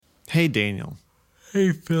Hey, Daniel.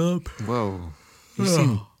 Hey, Philip. Whoa.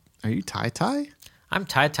 Are you tie-tie? I'm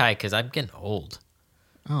tie-tie because I'm getting old.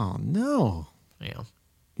 Oh, no. Yeah.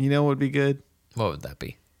 You know what would be good? What would that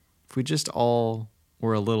be? If we just all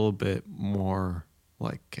were a little bit more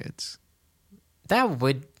like kids. That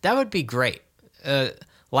would be great.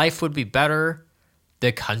 Life would be better.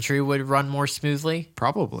 The country would run more smoothly.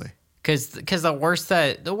 Probably. Because the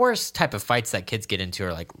worst type of fights that kids get into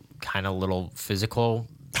are like kind of little physical,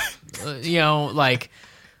 like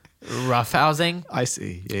roughhousing. I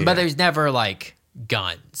see. Yeah, But yeah. there's never like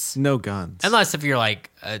guns, No guns. unless if you're like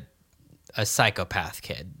a psychopath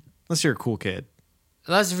kid. Unless you're a cool kid.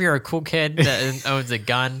 Unless if you're a cool kid that owns a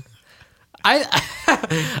gun.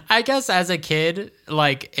 I guess as a kid,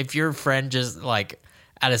 like if your friend just like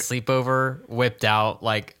at a sleepover whipped out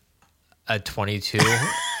like a 22,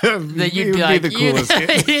 then you'd be like the coolest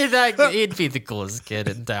kid. You'd be the coolest kid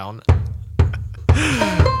in town.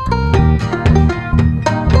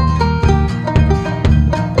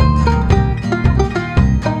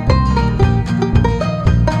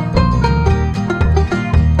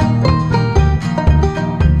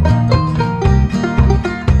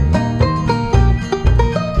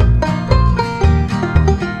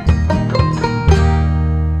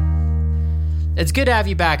 It's good to have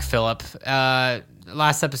you back, Philip.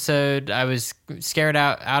 Last episode, I was scared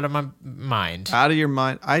out of my mind. Out of your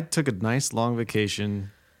mind. I took a nice long vacation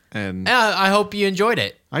and I hope you enjoyed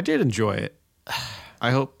it. I did enjoy it. I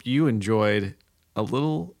hope you enjoyed a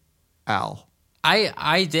little Al.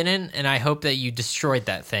 I didn't, and I hope that you destroyed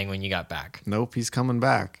that thing when you got back. Nope, he's coming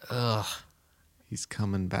back. Ugh. He's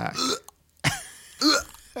coming back.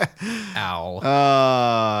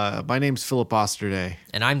 Ow. My name's Philip Osterday,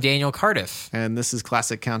 And I'm Daniel Cardiff, and this is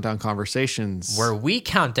Classic Countdown Conversations. where we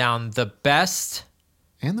count down the best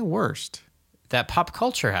And the worst. that pop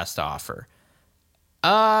culture has to offer.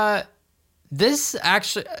 This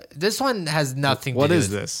one has nothing to do What is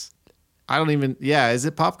with, this? I don't even... Yeah, is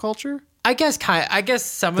it pop culture? I guess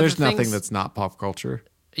some There's of the things... nothing that's not pop culture.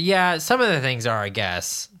 Yeah, some of the things are, I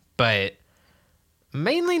guess, but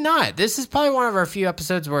mainly not. This is probably one of our few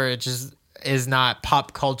episodes where it just is not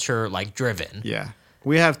pop culture like driven. Yeah.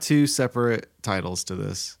 We have two separate titles to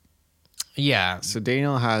this. Yeah, So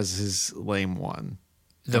Daniel has his lame one.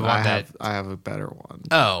 the and one I have a better one.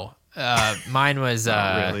 mine was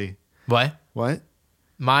Not really. what? What?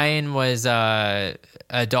 Mine was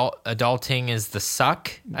adulting is the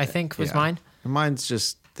suck, I think was Yeah. mine. And mine's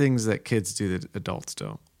just things that kids do that adults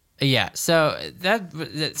don't. Yeah, so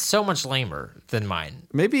that's so much lamer than mine.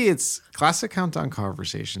 Maybe it's Classic Countdown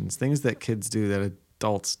Conversations, things that kids do that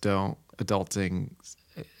adults don't. Adulting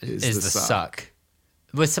is The suck.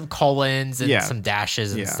 With some colons and Yeah. some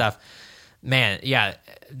dashes and Yeah. stuff. Man, yeah,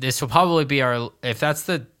 this will probably be if that's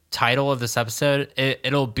the title of this episode,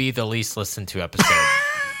 it'll be the least listened to episode.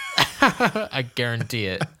 I guarantee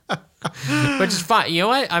it. Which is fine. You know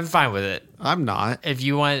what? I'm fine with it. I'm not. If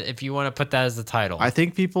you want to put that as the title. I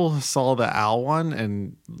think people saw the Al one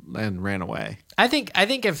and ran away. I think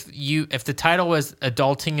if the title was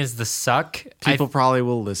Adulting is the Suck, People probably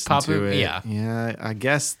will listen Probably- to it. yeah. Yeah, I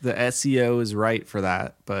guess the SEO is right for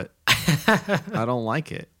that, but I don't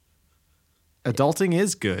like it. Adulting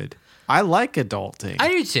is good. I like adulting. I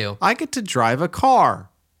do too. I get to drive a car.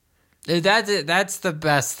 That's the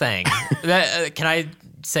best thing. Can I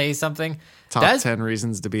say something? Top 10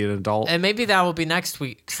 reasons to be an adult. And maybe that will be next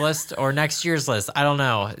week's list or next year's list. I don't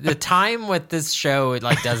know. The time with this show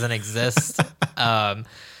doesn't exist.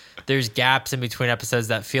 There's gaps in between episodes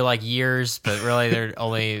that feel like years, but really they're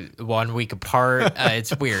only 1 week apart.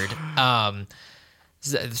 It's weird.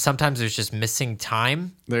 Sometimes there's just missing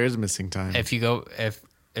time. There is missing time. If you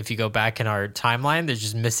go back in our timeline, there's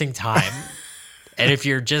just missing time. And if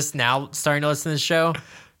you're just now starting to listen to the show,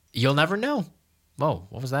 you'll never know. Whoa,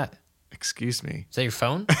 what was that? Excuse me. Is that your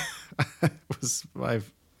phone?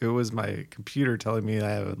 It was my computer telling me I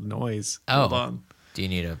have a noise. Oh. Hold on. Do you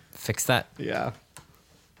need to fix that? Yeah.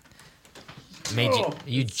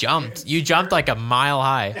 You jumped. You jumped like a mile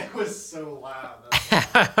high. It was so loud.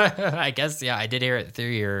 I guess, yeah, I did hear it through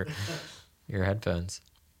your headphones.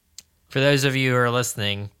 For those of you who are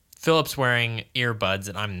listening, Philip's wearing earbuds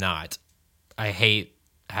and I'm not. I hate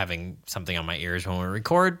having something on my ears when we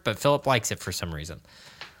record, but Philip likes it for some reason.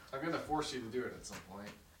 I'm going to force you to do it at some point.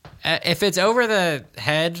 If it's over the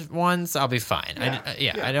head ones, I'll be fine.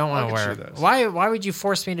 I don't want to wear. Why would you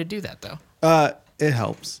force me to do that though? It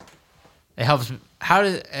helps. It helps. It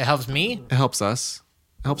helps me? It helps us.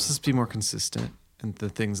 It helps us be more consistent in the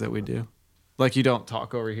things that we do. Like you don't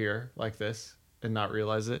talk over here like this and not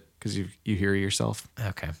realize it because you hear yourself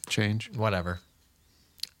Okay. change. Whatever.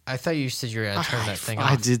 I thought you said you were going to turn that thing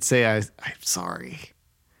I off. did say I'm sorry.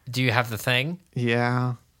 Do you have the thing?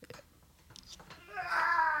 Yeah.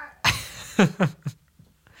 This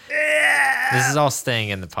is all staying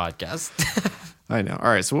in the podcast. I know. All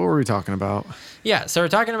right. So what were we talking about? Yeah, so we're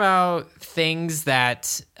talking about things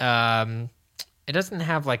that it doesn't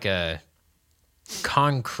have like a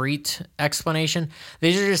concrete explanation.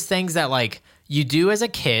 These are just things that like you do as a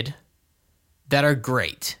kid that are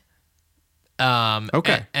great.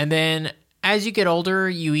 Okay. And then as you get older,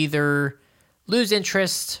 you either lose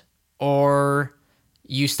interest or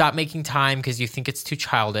you stop making time because you think it's too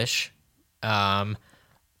childish.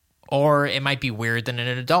 Or it might be weird that an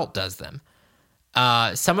adult does them.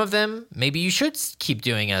 Some of them, maybe you should keep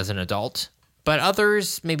doing as an adult, but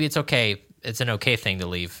others, maybe it's okay. It's an okay thing to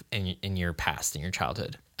leave in your past, in your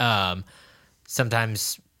childhood.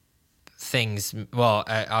 Sometimes things, well,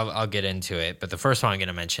 I'll get into it, but the first one I'm going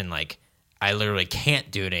to mention, like, I literally can't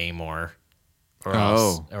do it anymore or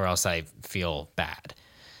else I feel bad.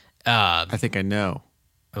 I think I know.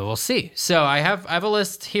 We'll see. So I have a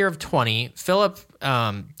list here of 20. Philip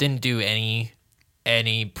didn't do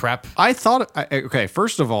any prep. I thought, okay,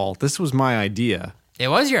 first of all, this was my idea. It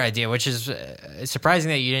was your idea, which is surprising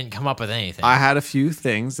that you didn't come up with anything. I had a few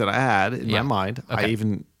things that I had in my mind. Okay.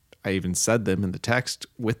 I even said them in the text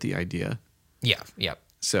with the idea. Yeah.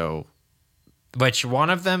 So, Which one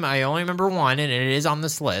of them, I only remember one, and it is on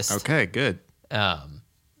this list. okay, good. But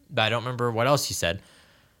I don't remember what else you said.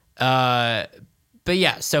 But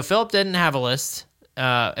yeah, so Philip didn't have a list,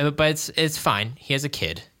 but it's fine. He has a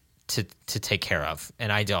kid to take care of,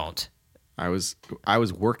 and I don't. I was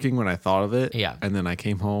working when I thought of it. Yeah. And then I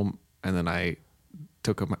came home and then I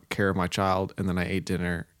took care of my child and then I ate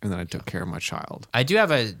dinner and then I took care of my child. I do have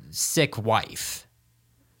a sick wife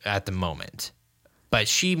at the moment, but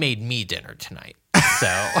she made me dinner tonight. So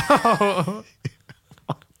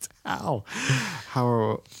How?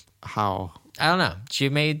 I don't know. She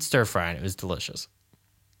made stir fry and it was delicious.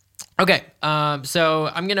 Okay, so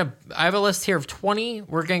I have a list here of 20.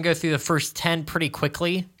 We're gonna go through the first 10 pretty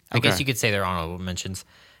quickly. I guess you could say they're honorable mentions.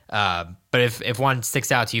 But if one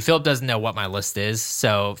sticks out to you, Philip doesn't know what my list is.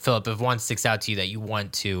 So Philip, if one sticks out to you that you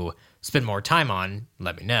want to spend more time on,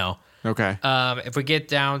 let me know. Okay. If we get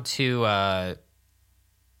down to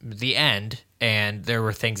the end and there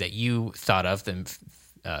were things that you thought of, then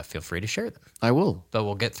feel free to share them. I will. But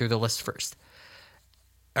we'll get through the list first.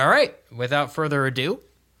 All right. Without further ado,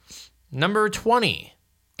 number 20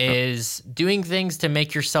 is doing things to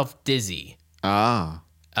make yourself dizzy. Ah.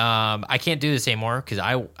 I can't do this anymore because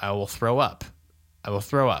I will throw up.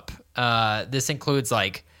 This includes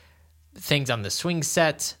like things on the swing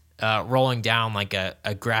set, rolling down like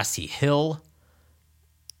a grassy hill.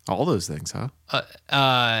 All those things, huh?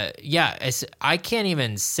 Yeah, I can't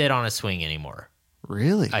even sit on a swing anymore.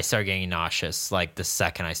 Really? I start getting nauseous like the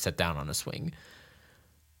second I sit down on a swing.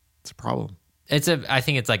 It's a problem. I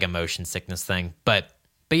think it's like a motion sickness thing, but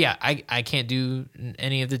yeah, I can't do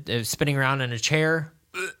any of the spinning around in a chair.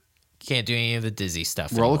 Can't do any of the dizzy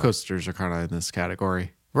stuff. Roller coasters are kind of in this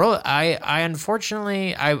category. I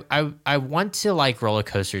unfortunately I want to like roller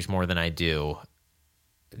coasters more than I do.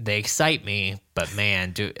 They excite me, but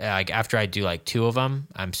man, after I do like 2 of them,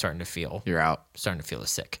 I'm starting to feel You're out.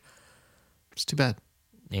 sick. It's too bad.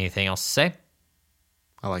 Anything else to say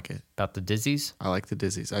I like it. about the dizzies? I like the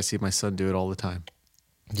dizzies. I see my son do it all the time.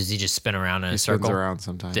 Does he just spin around in a He spins circle? around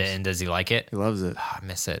sometimes. And does he like it? He loves it. Oh, I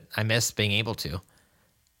miss it. I miss being able to.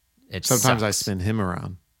 It Sometimes I sucks. spin him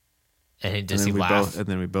around. And does he and then laugh? and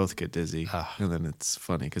then we both get dizzy. And then it's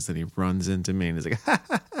funny because then he runs into me and he's like,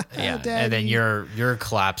 Yeah, Daddy. and then you're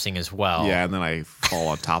collapsing as well. Yeah, and then I fall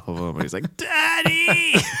on top of him and he's like,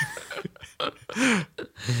 Daddy.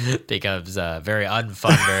 Becomes very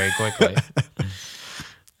unfun very quickly.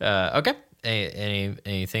 Okay.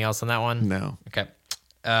 Anything else on that one? No. Okay.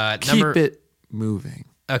 Keep it moving.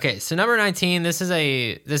 Okay, so number 19. This is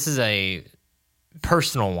a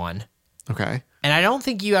personal one, Okay. and I don't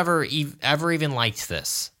think you ever even liked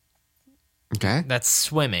this. Okay. That's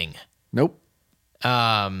swimming. Nope.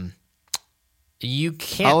 You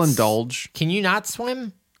can't. I'll indulge. Can you not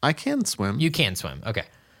swim? I can swim. You can swim. Okay.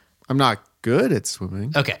 I'm not good at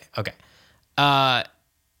swimming. Okay.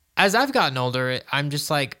 As I've gotten older, I'm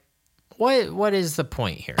just like, what is the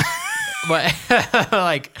point here? But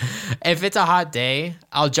like, if it's a hot day,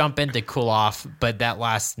 I'll jump in to cool off, but that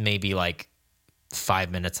lasts maybe like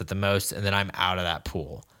 5 minutes at the most, and then I'm out of that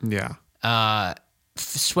pool. Yeah.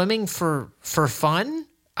 Swimming for fun,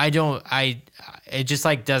 it just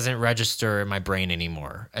like doesn't register in my brain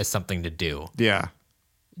anymore as something to do. Yeah.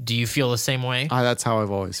 Do you feel the same way? That's how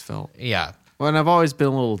I've always felt. Yeah. Well, and I've always been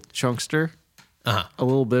a little chunkster. Uh-huh. a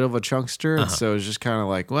little bit of a chunkster, and so it's just kind of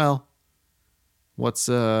like, well, what's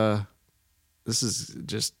this is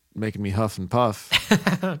just making me huff and puff,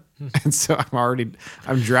 and so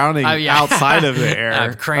I'm drowning outside of the air,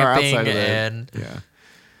 I'm cramping, outside of and yeah.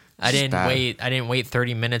 I didn't wait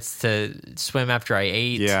 30 minutes to swim after I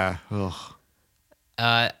ate. Yeah. Ugh.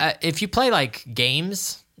 If you play like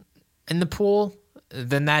games in the pool,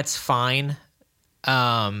 then that's fine.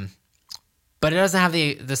 But it doesn't have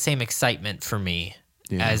the same excitement for me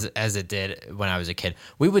as it did when I was a kid.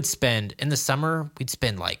 We would spend in the summer, we'd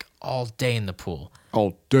spend like all day in the pool.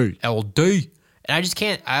 All day. And I just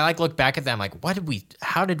can't. I like look back at that. I'm like,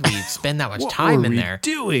 how did we spend that much time in there?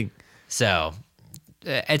 Doing? So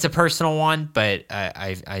it's a personal one, but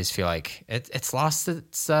I just feel like it's lost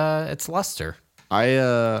its luster. I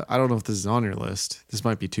don't know if this is on your list. This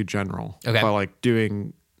might be too general. Okay. But like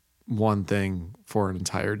doing one thing for an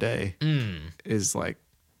entire day is like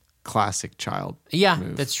classic child. Yeah,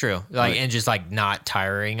 move. that's true. Like, and just like not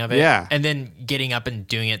tiring of it. Yeah. And then getting up and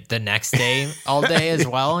doing it the next day all day as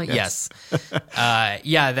well. Yes.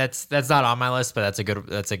 Yeah, that's not on my list, but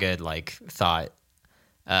that's a good like thought.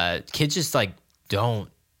 Kids just like don't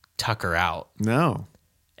tucker out. No.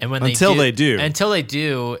 And when until they do,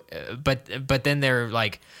 but then they're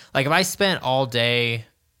like if I spent all day,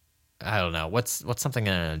 I don't know what's something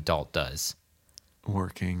that an adult does.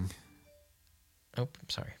 Working. Oh, I'm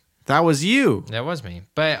sorry. That was you. That was me.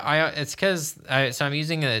 But it's because I'm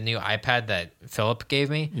using a new iPad that Philip gave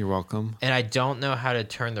me. You're welcome. And I don't know how to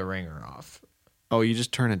turn the ringer off. Oh, you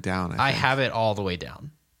just turn it down. I have it all the way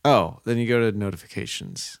down. Oh, then you go to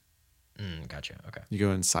notifications. Gotcha. Okay. You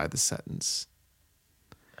go inside the settings.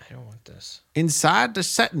 I don't want this. Inside the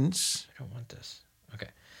settings. I don't want this. Okay.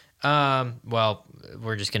 Well,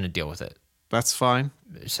 we're just gonna deal with it. That's fine.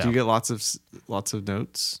 So, do you get lots of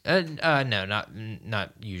notes? No,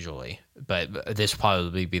 not usually, but this will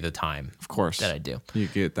probably be the time. Of course, that I do. You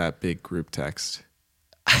get that big group text.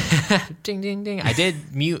 Ding ding ding! I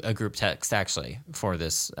did mute a group text actually for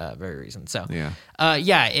this very reason. So yeah.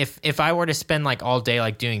 If I were to spend like all day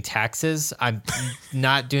like doing taxes, I'm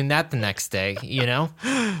not doing that the next day. You know,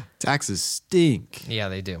 taxes stink. Yeah,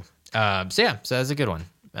 they do. So that's a good one.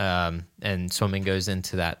 And swimming goes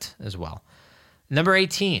into that as well. Number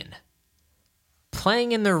 18,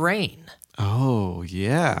 playing in the rain. Oh,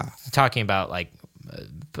 yeah. Talking about like,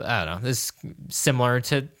 I don't know, this is similar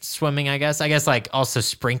to swimming, I guess. I guess like also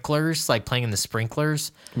sprinklers, like playing in the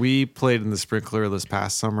sprinklers. We played in the sprinkler this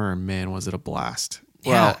past summer, and man, was it a blast.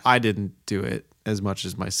 Yeah. Well, I didn't do it as much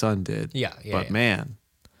as my son did. But man,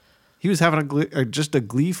 he was having just a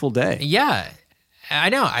gleeful day. Yeah, I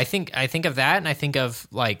know. I think of that, and I think of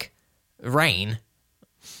like rain.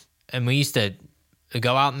 And we used to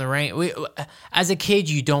go out in the rain. As a kid,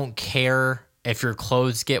 you don't care if your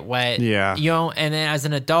clothes get wet. Yeah. You know, and then as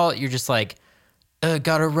an adult, you're just like,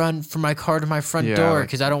 gotta run from my car to my front door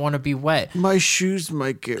because I don't want to be wet. My shoes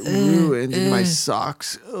might get ruined and my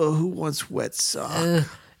socks. Oh, who wants wet socks?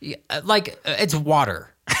 It's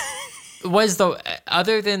water.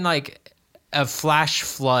 Other than like a flash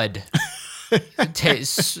flood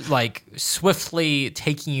like swiftly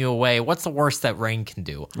taking you away, what's the worst that rain can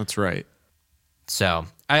do? That's right. So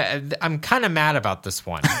I'm kind of mad about this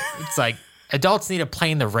one. It's like adults need to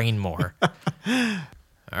play in the rain more. All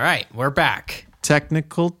right, we're back.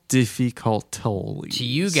 Technical difficulties. To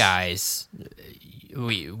you guys,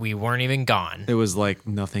 we weren't even gone. It was like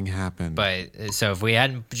nothing happened. But so if we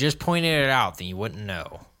hadn't just pointed it out, then you wouldn't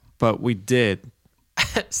know. But we did.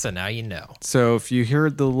 So now you know. So if you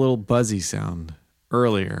heard the little buzzy sound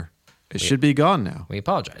earlier, it should be gone now. We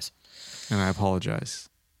apologize. And I apologize.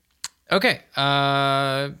 Okay.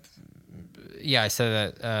 Yeah, I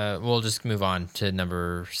said that. We'll just move on to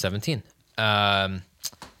number 17.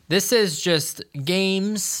 This is just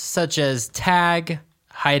games such as tag,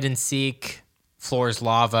 hide and seek, Floor's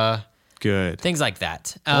Lava. Good. Things like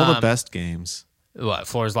that. All the best games. What,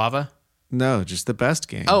 Floor's Lava? No, just the best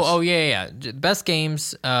games. Oh, yeah. Best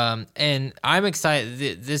games. And I'm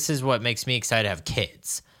excited. This is what makes me excited to have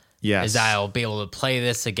kids. Yes. Is I'll be able to play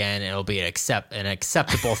this again. It'll be an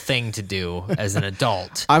acceptable thing to do as an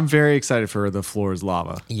adult. I'm very excited for the Floor's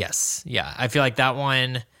Lava. Yes. Yeah. I feel like that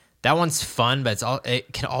one's fun, but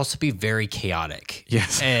it can also be very chaotic.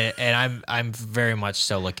 Yes. And I'm very much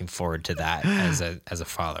so looking forward to that as a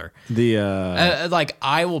father. The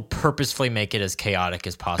I will purposefully make it as chaotic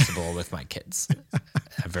as possible with my kids.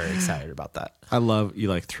 I'm very excited about that. I love you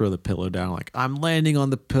like throw the pillow down like I'm landing on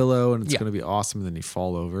the pillow and it's going to be awesome, and then you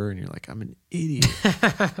fall over and you're like I'm an idiot.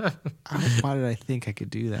 Why did I think I could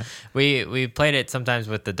do that? We played it sometimes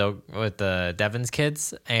with the Devon's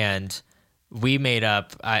kids, and we made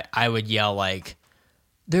up. I would yell like,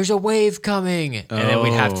 "There's a wave coming," and then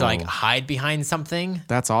we'd have to like hide behind something.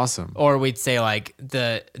 That's awesome. Or we'd say like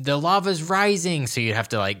the lava's rising, so you'd have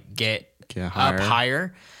to like get higher. up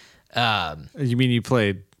higher. You mean you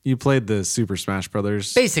played the Super Smash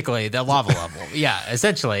Brothers? Basically, the lava level. Yeah,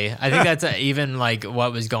 essentially. I think that's even like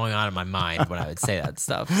what was going on in my mind when I would say that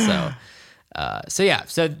stuff. So yeah.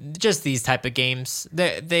 So just these type of games,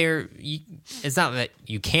 it's not that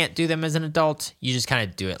you can't do them as an adult. You just kind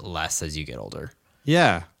of do it less as you get older.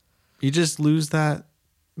 Yeah, you just lose that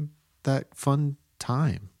fun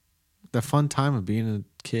time, the fun time of being a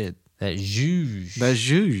kid. That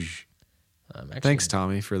zhuzh. Thanks,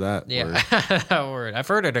 Tommy, for that word. Yeah, that word. I've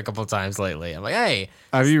heard it a couple times lately. I'm like, hey.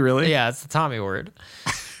 Have you really? Yeah, it's the Tommy word.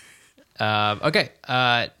 Okay.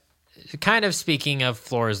 Kind of speaking of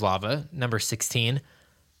Floor is Lava, number 16,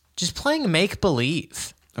 just playing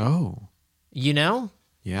make-believe. Oh. You know?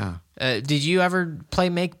 Yeah. Did you ever play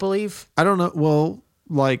make-believe? I don't know. Well,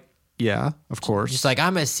 like, yeah, of course. Just like,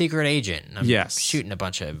 I'm a secret agent. I'm yes. shooting a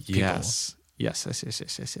bunch of people. Yes.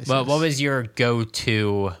 Well, what was your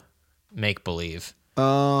go-to make-believe? I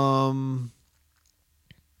don't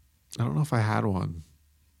know if I had one.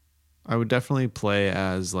 I would definitely play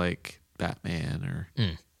as like Batman or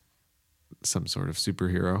some sort of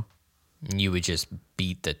superhero. You would just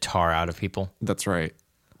beat the tar out of people? That's right.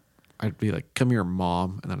 I'd be like, come here,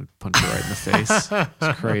 Mom, and then I'd punch her right in the face.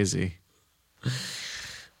 It's crazy.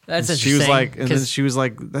 That's and interesting. She was like, and then she was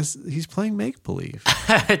like, he's playing make-believe.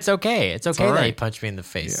 It's okay. It's okay that he punched me in the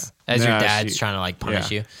face. Yeah. As your dad's trying to like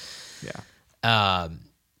punish you. Yeah.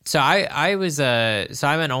 So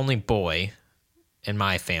I'm an only boy in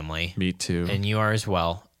my family. Me too. And you are as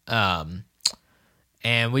well.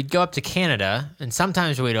 And we'd go up to Canada, and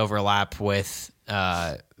sometimes we'd overlap with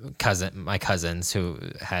my cousins who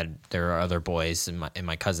had their other boys in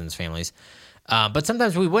my cousins' families. But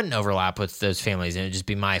sometimes we wouldn't overlap with those families, and it'd just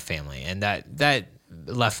be my family, and that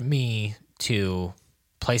left me to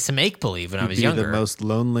play some make-believe when I was younger. The most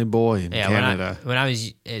lonely boy in Canada. When I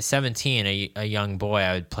was 17, a young boy,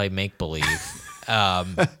 I would play make-believe.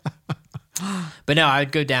 But no, I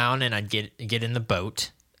would go down and I'd get in the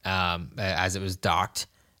boat as it was docked.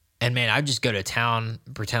 And man, I'd just go to town,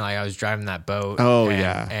 pretend like I was driving that boat. Oh,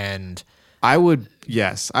 yeah. And we'd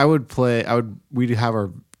have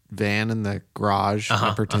our van in the garage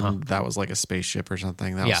and pretend that was like a spaceship or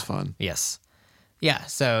something. That was fun. Yes. Yeah,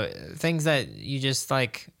 so things that you just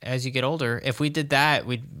like as you get older. If we did that,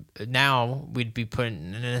 we'd be put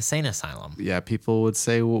in an insane asylum. Yeah, people would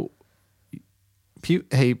say, "Well,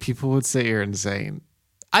 people would say you're insane."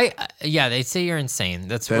 They'd say you're insane.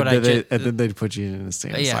 That's what I just. And then they'd put you in an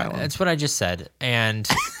insane asylum. Yeah, that's what I just said. And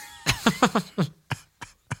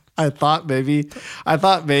I thought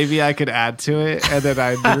maybe I could add to it, and then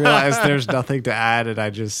I realized there's nothing to add, and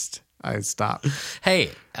I stopped.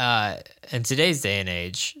 Hey, in today's day and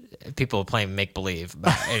age, people are playing make believe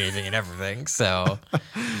about anything and everything. So,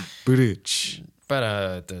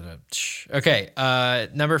 okay.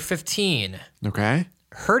 Number 15. Okay.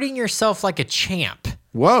 Hurting yourself like a champ.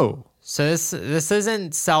 Whoa. So this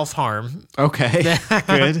isn't self-harm. Okay.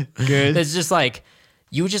 Good. It's just like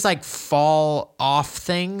you would just like fall off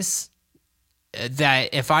things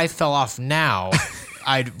that if I fell off now,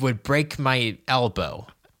 I would break my elbow.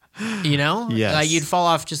 You know? Yes. Like you'd fall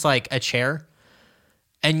off just like a chair.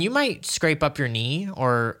 And you might scrape up your knee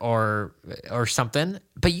or something,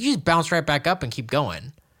 but you just bounce right back up and keep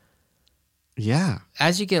going. Yeah.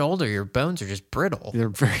 As you get older, your bones are just brittle. They're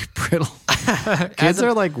very brittle. Kids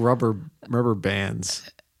are like rubber bands.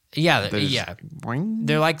 Yeah, yeah.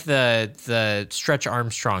 They're like the Stretch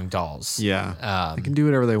Armstrong dolls. Yeah. They can do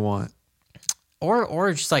whatever they want.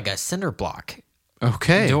 Or just like a cinder block.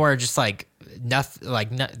 Okay. Or just like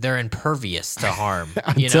nothing, they're impervious to harm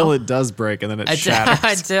until it does break, and then it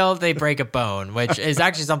shatters until they break a bone, which is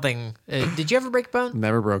actually something. Did you ever break a bone?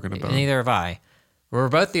 Never broken a bone. Neither have I. We're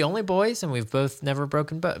both the only boys, and we've both never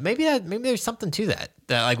broken bones. Maybe there's something to that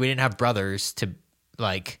like we didn't have brothers to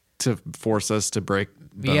force us to break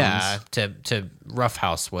bones. Yeah, to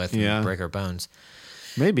roughhouse with and break our bones.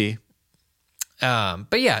 Maybe.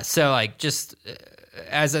 But yeah, so like just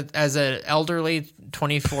as an elderly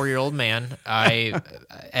 24-year-old man,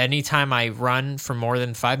 anytime I run for more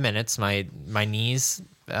than 5 minutes, my knees,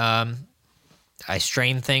 I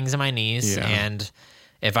strain things in my knees, and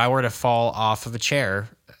if I were to fall off of a chair,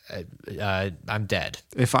 I'm dead.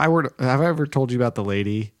 Have I ever told you about the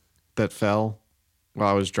lady that fell while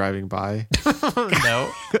I was driving by?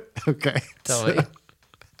 No. Okay. Tell me.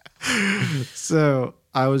 So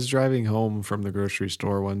I was driving home from the grocery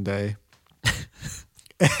store one day,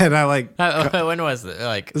 And I like, when was it?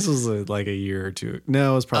 Like, this was like a year or two.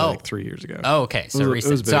 No, it was probably Oh. like 3 years ago. oh, okay. So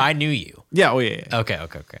recent. So big. I knew you. Yeah. Oh, yeah. yeah. Okay.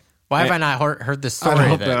 Why have I not heard this story? I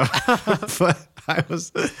don't then? know. But I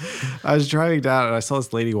was driving down and I saw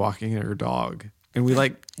this lady walking her dog, and we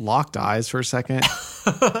like locked eyes for a second,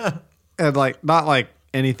 and like not like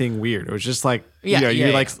anything weird. It was just like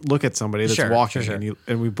you like look at somebody that's walking,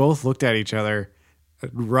 and we both looked at each other.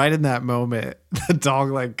 Right in that moment, the dog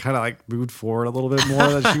like kind of like moved forward a little bit more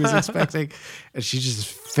than she was expecting, and she just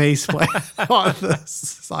face planted on the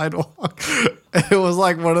sidewalk. It was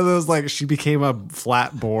like one of those, like she became a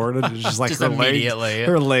flat board, and it just like Just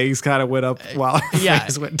her legs kind of went up while her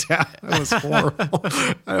face went down. It was horrible.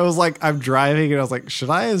 And it was like I'm driving, and I was like, should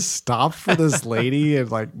I have stopped for this lady and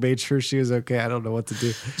like made sure she was okay? I don't know what to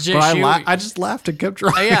do, but I just laughed and kept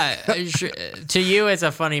driving. Yeah, to you it's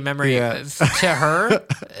a funny memory. Yeah. To her,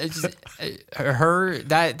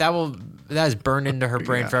 that is burned into her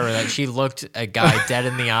brain forever. That she looked a guy dead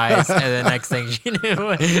in the eyes, and the next thing she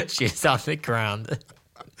knew, she was on the ground.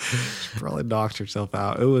 She probably knocked herself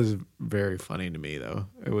out. It was very funny to me, though.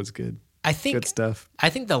 It was good. I think good stuff. I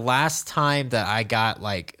think the last time that I got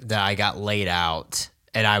laid out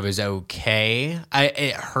and I was okay,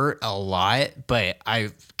 it hurt a lot, but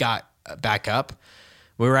I got back up.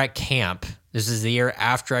 We were at camp. This is the year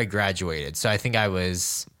after I graduated, so I think I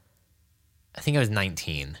was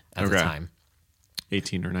 19 at the time.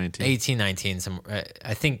 18 or 19. 18, 19,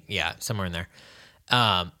 I think, somewhere in there.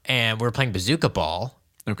 And we were playing bazooka ball.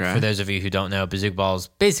 Okay. For those of you who don't know, bazooka ball is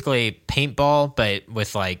basically paintball, but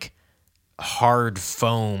with like hard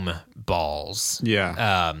foam balls.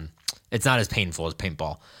 Yeah. It's not as painful as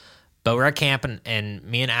paintball. But we're at camp, and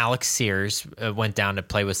me and Alex Sears went down to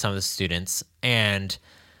play with some of the students. And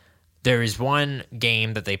there was one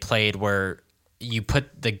game that they played where you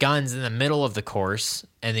put the guns in the middle of the course,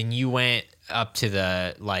 and then you went up to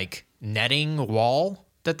the like netting wall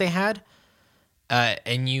that they had.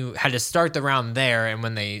 And you had to start the round there, and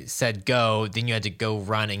when they said go, then you had to go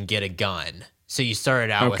run and get a gun. So you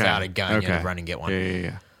started out without a gun. You had to run and get one.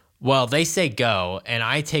 Yeah. Well, they say go, and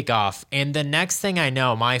I take off, and the next thing I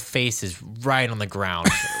know, my face is right on the ground,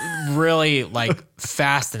 really like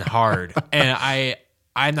fast and hard. And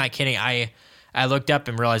I'm not kidding. I looked up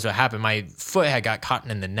and realized what happened. My foot had got caught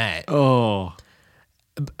in the net. Oh.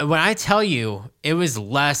 When I tell you, it was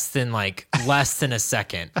less than a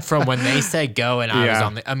second from when they said go and I was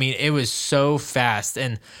on I mean, it was so fast,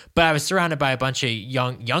 but I was surrounded by a bunch of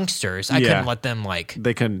youngsters. I couldn't let them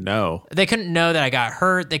they couldn't know. They couldn't know that I got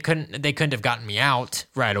hurt. They couldn't have gotten me out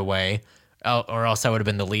right away, or else I would have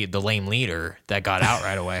been the lame leader that got out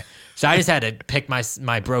right away. So I just had to pick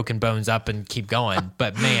my broken bones up and keep going.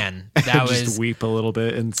 But man, that was just weep a little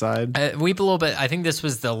bit inside. Weep a little bit. I think that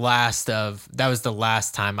was the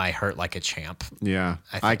last time I hurt like a champ. Yeah,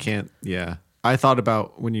 I can't. Yeah, I thought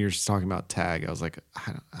about when you were just talking about tag. I was like,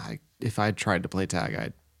 if I tried to play tag,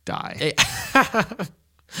 I'd die.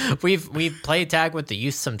 We've played tag with the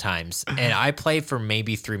youth sometimes, and I play for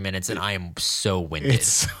maybe 3 minutes, and I am so winded.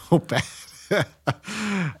 It's so bad.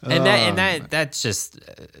 That's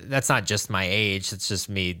not just my age. It's just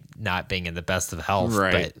me not being in the best of health.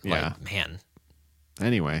 Right. But man.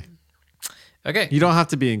 Anyway. Okay. You don't have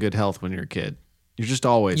to be in good health when you're a kid. You just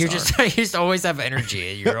always you just always have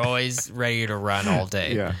energy. You're always ready to run all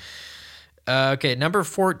day. Yeah. Okay, number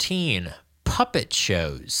 14, puppet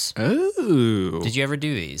shows. Oh. Did you ever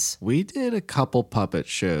do these? We did a couple puppet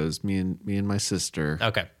shows, me and my sister.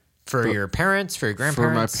 Okay. For your parents, for your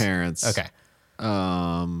grandparents? For my parents. Okay.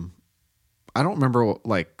 I don't remember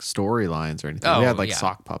like storylines or anything. We had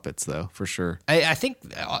sock puppets though, for sure. I think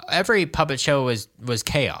every puppet show was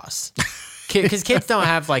chaos. Because kids don't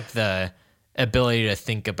have like the ability to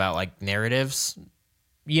think about like narratives,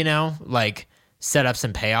 like setups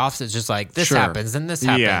and payoffs. It's just like this happens and this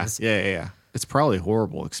happens. Yeah. It's probably a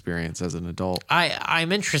horrible experience as an adult.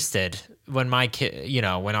 I'm interested when my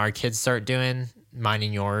when our kids start doing mine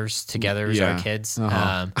and yours together as our kids.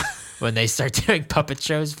 When they start doing puppet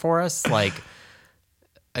shows for us, like,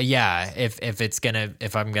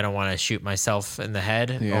 if I'm gonna want to shoot myself in the head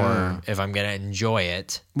or if I'm gonna enjoy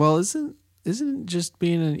it. Well, isn't just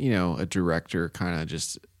being a director kind of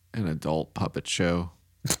just an adult puppet show?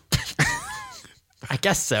 I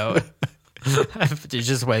guess so.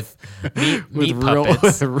 Just with meat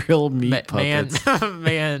puppets, with real meat puppets,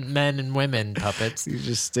 men and women puppets. You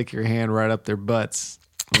just stick your hand right up their butts.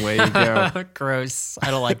 Away you go. Gross. I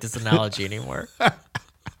don't like this analogy anymore.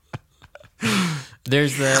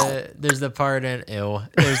 There's the part in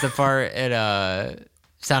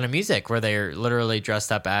Sound of Music where they're literally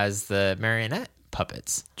dressed up as the marionette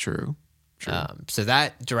puppets. True. So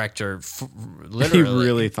that director He literally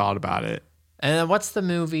really thought about it. And then what's the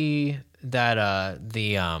movie that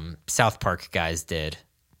the South Park guys did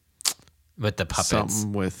with the puppets?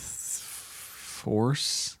 Something with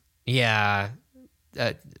Force? Yeah.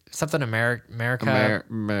 Something America.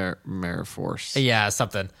 Force. Yeah,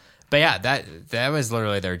 something. But yeah, that was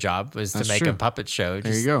literally their job, was to make true. a puppet show.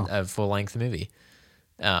 There you go. A full length movie.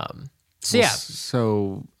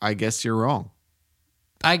 So I guess you're wrong.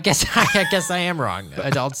 I guess I am wrong.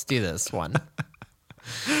 Adults do this one.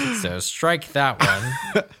 So strike that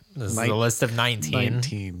one. This is the list of 19.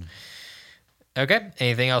 19. Okay.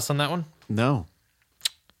 Anything else on that one? No.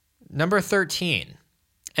 Number 13.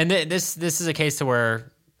 And this is a case to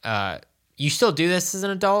where you still do this as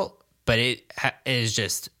an adult, but it is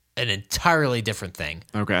just an entirely different thing.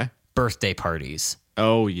 Okay. Birthday parties.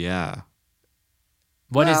 Oh, yeah.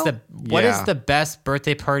 What is the best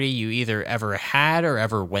birthday party you either ever had or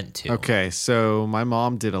ever went to? Okay, so my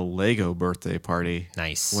mom did a Lego birthday party.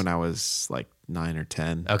 Nice. When I was like 9 or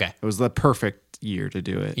 10. Okay. It was the perfect year to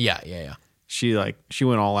do it. Yeah. She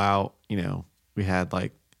went all out. We had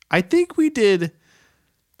I think we did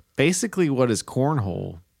basically what is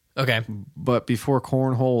cornhole. Okay. But before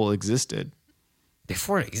cornhole existed.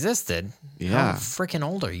 Before it existed? Yeah. How freaking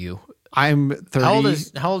old are you? I'm 30. How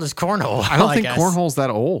old is cornhole? I don't think cornhole's that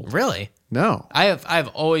old. Really? No. I've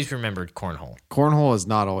always remembered cornhole. Cornhole has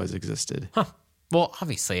not always existed. Huh. Well,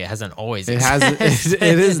 obviously it hasn't always existed.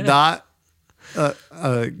 It is not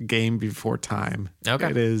a game before time. Okay.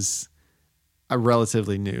 It is a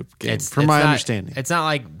relatively new game, from my understanding. It's not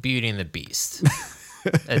like Beauty and the Beast.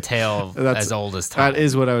 A tale as old as time. That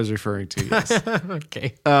is what I was referring to, yes.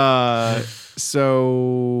 Okay.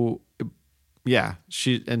 So yeah,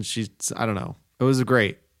 she's I don't know. It was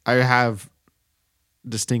great. I have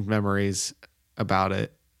distinct memories about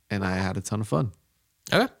it, and I had a ton of fun.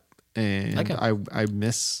 Okay. And I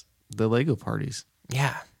miss the Lego parties.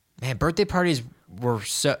 Yeah. Man, birthday parties were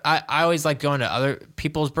so... I always liked going to other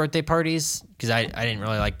people's birthday parties because I didn't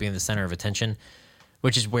really like being the center of attention,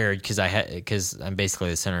 which is weird because I'm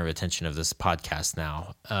basically the center of attention of this podcast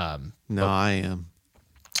now. No, I am.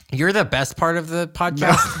 You're the best part of the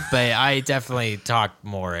podcast, but I definitely talk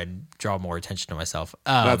more and draw more attention to myself.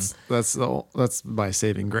 That's my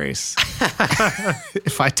saving grace.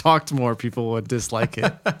 If I talked more, people would dislike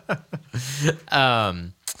it.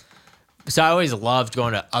 So I always loved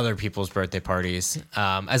going to other people's birthday parties,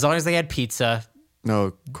 as long as they had pizza. No,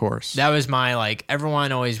 of course. That was my,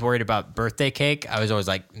 everyone always worried about birthday cake. I was always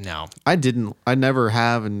like, no. I never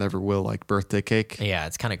have and never will like birthday cake. Yeah,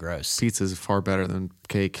 it's kind of gross. Pizza is far better than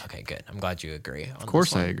cake. Okay, good. I'm glad you agree. Of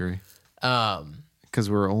course I agree. Because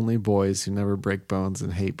we're only boys who never break bones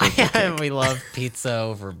and hate birthday cake. We love pizza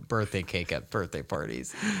over birthday cake at birthday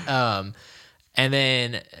parties. And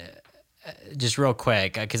then... just real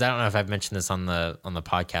quick, because I don't know if I've mentioned this on the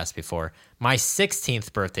podcast before. My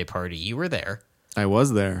 16th birthday party, you were there. I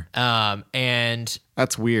was there. And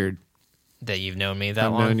that's weird. That you've known me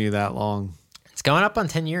that long. I've known you that long. It's going up on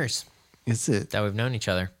 10 years. Is it? That we've known each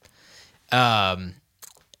other. Actually,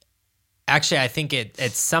 I think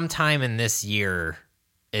it's sometime in this year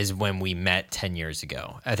is when we met 10 years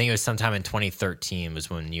ago. I think it was sometime in 2013 was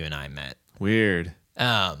when you and I met. Weird.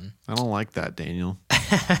 I don't like that, Daniel.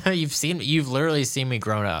 You've literally seen me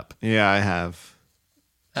grown up. Yeah, I have.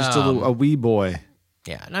 Just a wee boy.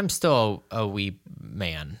 Yeah, and I'm still a wee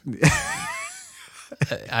man. You're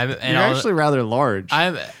actually rather large.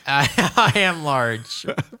 I am large,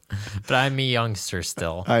 but I'm a youngster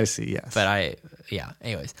still. I see. Yes, but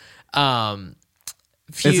anyways,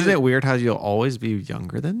 isn't it weird how you'll always be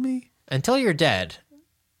younger than me until you're dead?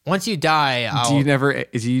 Once you die, do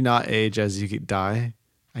you not age as you die?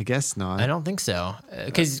 I guess not. I don't think so.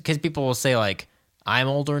 Because people will say I'm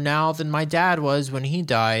older now than my dad was when he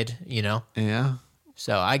died. Yeah.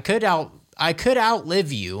 So I could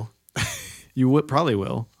outlive you. You probably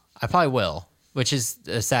will. I probably will, which is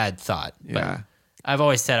a sad thought. Yeah. But I've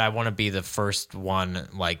always said I want to be the first one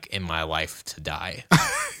in my life to die.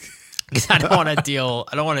 Because I don't want to deal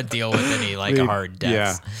with any hard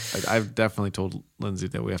deaths. Yeah, I've definitely told Lindsay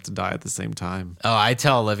that we have to die at the same time. Oh, I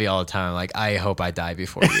tell Olivia all the time, I hope I die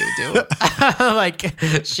before you do.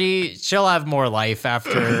 She'll have more life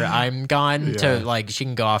after I'm gone. To she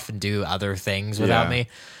can go off and do other things without me.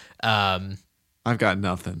 I've got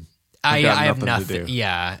nothing. I have nothing to do.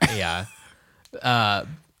 Yeah. But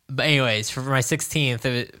anyways, for my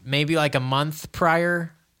 16th, maybe a month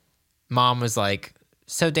prior, Mom was like,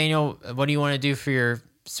 so Daniel, what do you want to do for your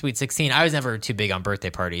sweet 16? I was never too big on birthday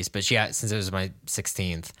parties, but since it was my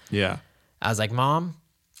 16th, yeah, I was like, Mom,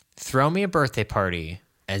 throw me a birthday party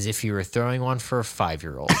as if you were throwing one for a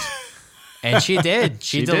 5-year-old. And she did.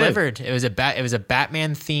 She She delivered. It was a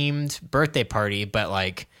Batman themed birthday party, but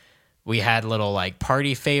like we had little like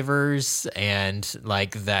party favors and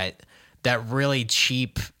like that really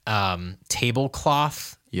cheap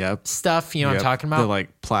tablecloth Yep. stuff. You know what I'm talking The about?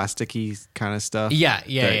 like plasticky kind of stuff. Yeah. That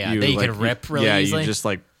you like, can rip really yeah, easily. you just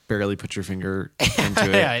like barely put your finger into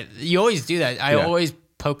it. Yeah, you always do that. I Yeah. always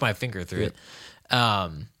poke my finger through it.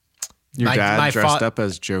 Your dad dressed up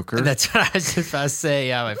as Joker. That's what I was just about to say.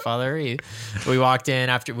 Yeah, my father. We walked in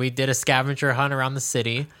after we did a scavenger hunt around the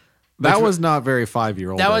city. That was not very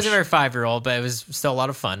 5-year-old. That wasn't very 5-year-old, but it was still a lot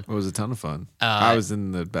of fun. It was a ton of fun. I was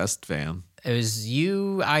in the best van. It was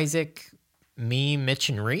you, Isaac, me, Mitch,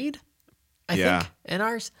 and Reed. I think in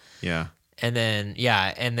ours. Yeah. And then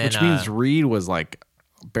Which means Reed was like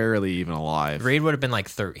barely even alive. Reed would have been like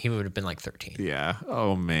he would have been like 13. Yeah.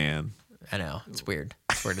 Oh man. I know. It's weird.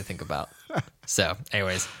 It's weird to think about. So,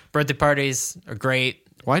 anyways, birthday parties are great.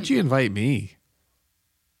 Why'd you invite me?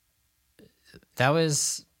 That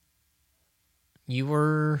was you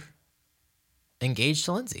were engaged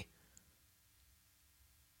to Lindsay.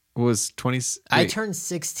 Was 20? I turned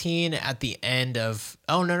 16 at the end of.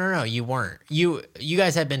 Oh no, you weren't. You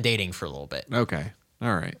guys had been dating for a little bit. Okay.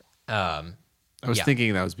 All right. I was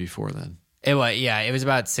thinking that was before then. It was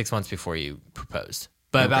about 6 months before you proposed,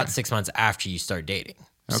 but about 6 months after you started dating.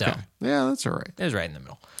 Okay. So Yeah, that's all right. it was right in the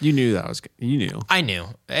middle. You knew that was. You knew. I knew,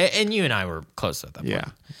 and you and I were close at that point.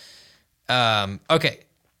 Yeah. Okay.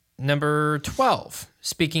 Number 12.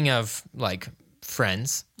 Speaking of like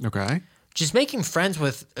friends, Okay. just making friends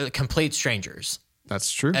with complete strangers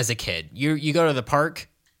That's true. as a kid. You go to the park,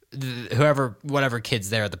 whatever kid's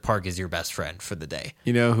there at the park is your best friend for the day.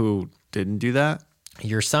 You know who didn't do that?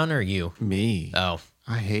 Your son or you? Me. Oh,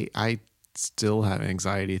 I still have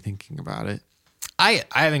anxiety thinking about it. I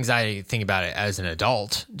have anxiety thinking about it as an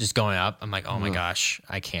adult. Just going up, I'm like, oh my gosh,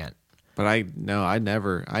 I can't. But I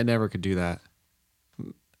never could do that.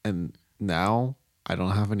 And now I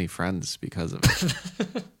don't have any friends because of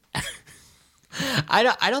it.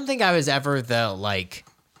 I don't think I was ever the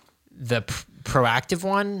proactive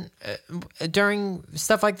one during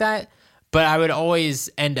stuff like that, but I would always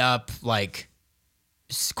end up like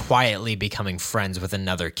quietly becoming friends with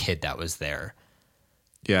another kid that was there.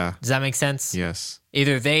 Yeah. Does that make sense? Yes.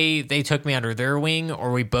 Either they took me under their wing,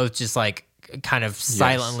 or we both just like kind of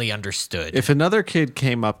silently understood. If another kid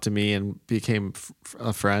came up to me and became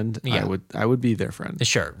a friend, Yeah. I would be their friend.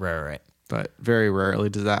 Sure, right. But very rarely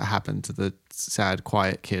does that happen to the sad,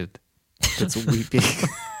 quiet kid that's weeping.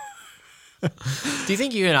 Do you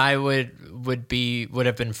think you and I would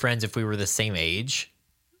have been friends if we were the same age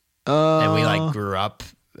and we like grew up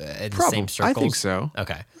in the same circles? I think so.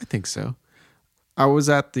 Okay. I think so. I was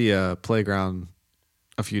at the playground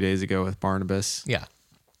a few days ago with Barnabas. Yeah.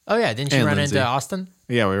 Oh yeah, didn't you And run Lindsay. into Austin?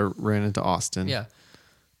 Yeah, we ran into Austin. Yeah.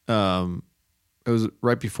 It was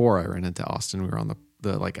right before I ran into Austin. We were on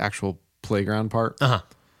the like actual playground part. Uh-huh.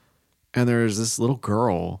 And there's this little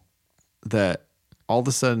girl that all of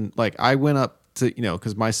a sudden, like I went up to,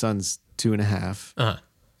 because my son's 2.5, Uh-huh.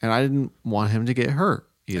 and I didn't want him to get hurt.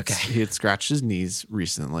 He Okay. had scratched his knees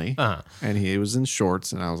recently, Uh-huh. and he was in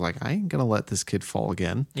shorts, and I was like, I ain't gonna let this kid fall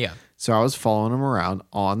again. Yeah. So I was following him around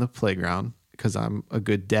on the playground because I'm a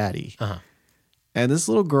good daddy. Uh-huh. And this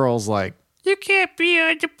little girl's like, you can't be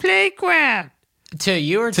on the playground. To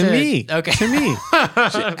you or To me. Okay. To me.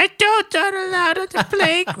 Adults aren't allowed on the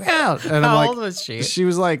playground. And How I'm like, old was she? She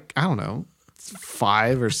was like, I don't know,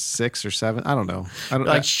 5 or 6 or 7. I don't know.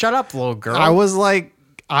 Like, shut up, little girl. I was like,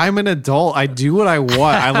 I'm an adult. I do what I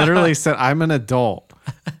want. I literally said, I'm an adult.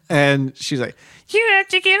 And she's like, you have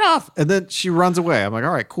to get off. And then she runs away. I'm like,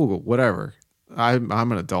 all right, cool, whatever. I'm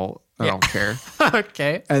an adult. I don't care.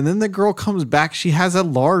 Okay. And then the girl comes back. She has a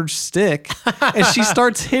large stick and she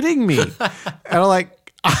starts hitting me. And I'm like,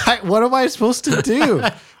 what am I supposed to do?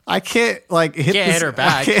 I can't like hit her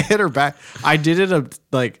back. I can't hit her back. I did it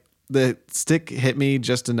like the stick hit me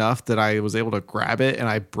just enough that I was able to grab it and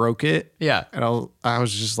I broke it. Yeah. And I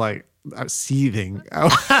was just like, I was seething. I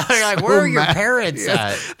was Like, so where are your mad. parents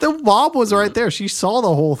at? The mom was right there. She saw the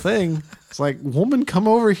whole thing. It's like, woman, come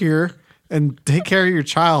over here and take care of your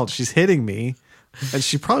child. She's hitting me. And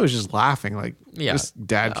she probably was just laughing, like, Yeah. this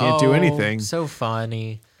dad can't do anything. So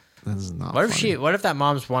funny. This is not What if funny. what if that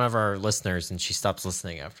mom's one of our listeners and she stops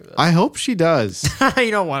listening after this? I hope she does. You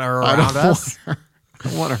don't want her I around don't us. want her. I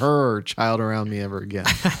don't want her or her child around me ever again.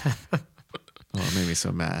 Oh, it made me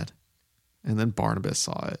so mad. And then Barnabas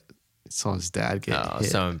saw it. He saw his dad get Oh, hit.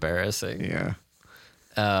 so embarrassing. Yeah.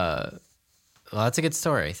 Well, that's a good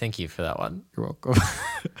story. Thank you for that one. You're welcome.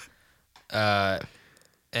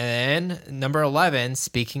 And number 11,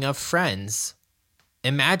 speaking of friends,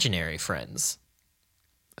 imaginary friends.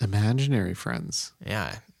 Imaginary friends.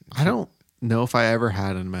 Yeah. I don't know if I ever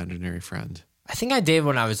had an imaginary friend. I think I did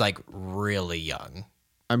when I was like really young.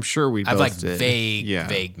 I'm sure we both I have like did.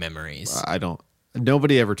 vague memories. I don't.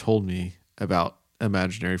 Nobody ever told me about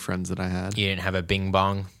imaginary friends that I had. You didn't have a bing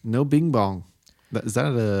bong? No bing bong. Is that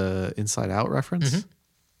a Inside Out reference? Mm-hmm.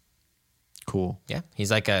 Cool. Yeah,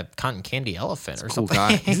 he's like a cotton candy elephant or Cool something.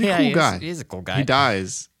 guy. He's a cool guy. He's a cool guy. He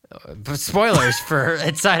dies. But spoilers for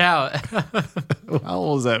Inside Out. How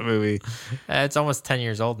old is that movie? It's almost 10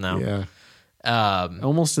 years old now. Yeah.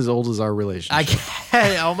 Almost as old as our relationship.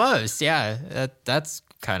 Almost, yeah. That's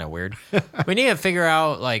kind of weird. We need to figure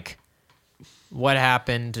out like what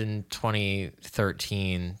happened in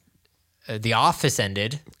 2013. The Office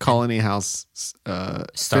ended. Colony House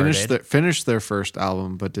finished their first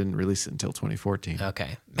album, but didn't release it until 2014.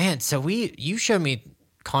 Okay, man. So you showed me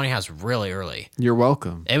Colony House really early. You're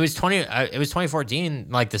welcome. It was 2014,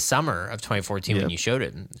 like the summer of 2014 when you showed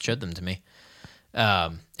them to me.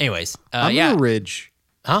 Anyways, I'm in a ridge.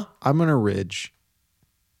 Huh? I'm in a ridge.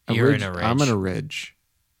 You're in a ridge. I'm in a ridge.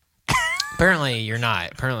 Apparently, you're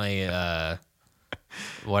not. Apparently,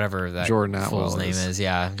 whatever that Jordan Atwell fool's name is.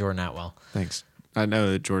 Yeah, Jordan Atwell. Thanks. I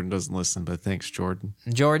know that Jordan doesn't listen, but thanks, Jordan.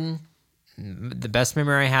 Jordan, the best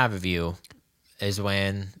memory I have of you is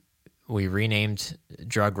when we renamed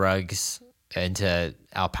drug rugs into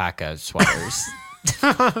alpaca sweaters.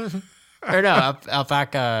 Or no,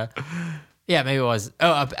 alpaca. Yeah, maybe it was.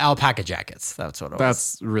 Oh, alpaca jackets. That's what it was.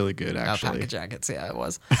 That's really good, actually. Alpaca jackets. Yeah, it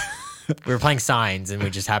was. We were playing signs and we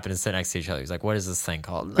just happened to sit next to each other. He's like, "What is this thing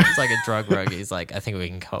called?" And it's like a drug rug. He's like, "I think we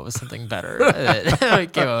can come up with something better." We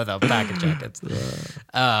came up with alpaca jackets.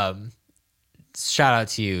 Shout out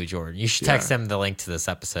to you, Jordan. You should text him the link to this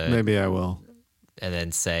episode. Maybe I will. And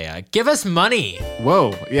then say, "Give us money."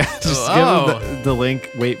 Whoa. Yeah. Just give him the link,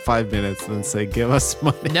 wait 5 minutes, and then say, "Give us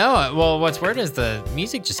money." No. Well, what's weird is the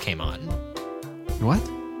music just came on. What?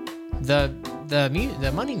 The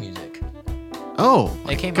money music. Oh,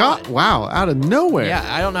 it came God! on. Wow, out of nowhere. Yeah,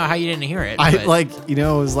 I don't know how you didn't hear it. It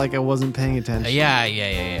was like I wasn't paying attention. Yeah.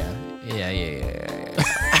 Yeah.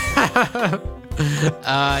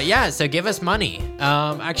 So give us money.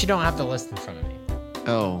 I actually don't have the list in front of me.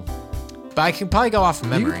 Oh, but I can probably go off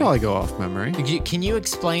memory. You can probably go off memory. Can you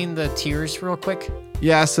explain the tiers real quick?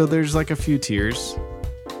 Yeah. So there's like a few tiers.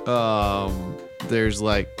 There's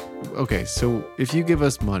like. Okay, so if you give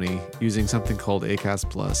us money using something called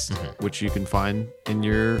Acast Plus, which you can find in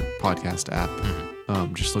your podcast app,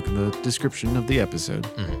 just look in the description of the episode,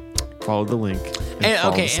 follow the link,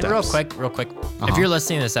 and real quick, if you're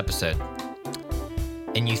listening to this episode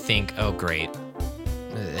and you think, "Oh, great,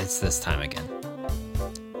 it's this time again,"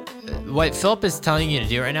 what Philip is telling you to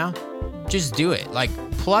do right now, just do it. Like,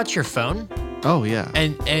 pull out your phone. Oh yeah,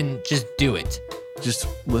 and just do it. Just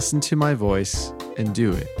listen to my voice and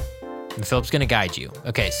do it. And Philip's gonna guide you.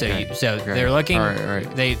 Okay, so they're looking. All right.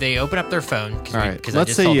 They open up their phone. All right.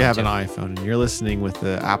 Let's say you have an iPhone and you're listening with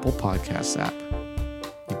the Apple Podcasts app.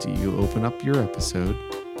 You open up your episode.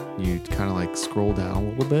 You kind of like scroll down a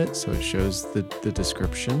little bit so it shows the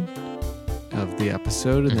description of the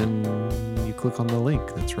episode, and then you click on the link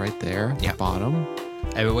that's right there at the bottom.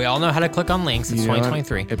 And we all know how to click on links. It's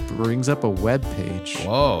 2023. It brings up a web page.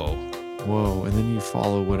 Whoa, and then you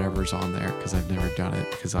follow whatever's on there, because I've never done it,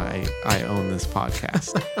 because I own this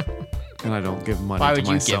podcast and I don't give money to myself. Why would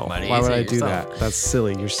you give money? Why would I do that? That's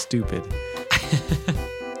silly. You're stupid.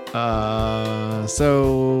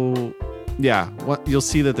 So yeah, you'll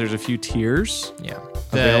see that there's a few tiers. Yeah.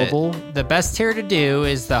 Available. The best tier to do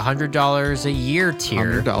is the $100 a year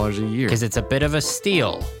tier. $100 a year. Because it's a bit of a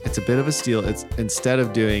steal. It's a bit of a steal. It's instead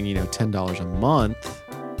of doing, $10 a month,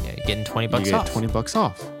 you're getting $20 off. You get $20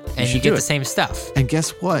 off. And you get the same stuff. And guess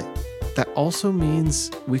what? That also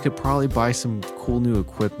means we could probably buy some cool new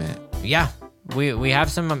equipment. Yeah. We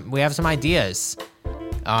have some ideas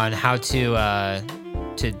on how to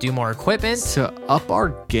do more equipment. To up our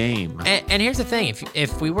game. And here's the thing,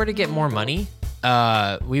 if we were to get more money,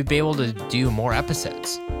 we'd be able to do more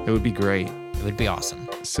episodes. It would be great. It would be awesome.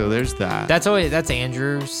 So there's that. That's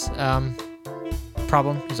Andrew's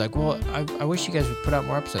problem. He's like, well, I wish you guys would put out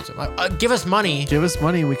more episodes. I'm like, give us money. Give us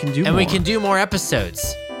money, we can do more. And we can do more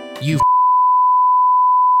episodes.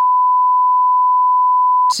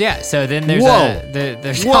 So yeah, so then there's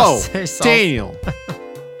there's Daniel.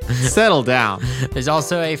 Settle down. There's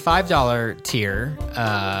also a $5 tier,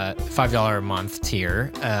 $5 a month tier,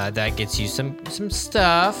 that gets you some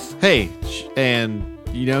stuff. Hey, and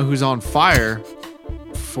you know who's on fire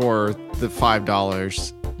for the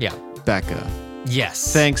 $5? Yeah. Becca.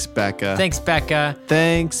 Yes. Thanks, Becca. Thanks, Becca.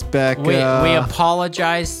 Thanks, Becca. We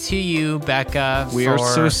apologize to you, Becca. We are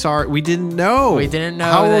so sorry. We didn't know. We didn't know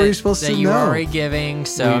How that, were we supposed that to you know? were already giving.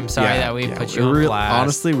 So I'm sorry that we put you on blast.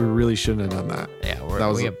 Honestly, we really shouldn't have done that. Yeah, that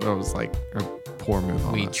was like a poor move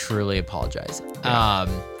on We us. truly apologize. Yeah.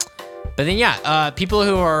 But then, people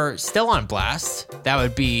who are still on blast, that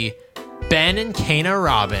would be Ben and Kana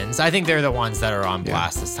Robbins. I think they're the ones that are on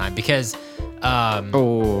blast this time because... On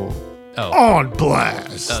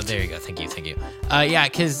blast. Oh, there you go. Thank you. Yeah,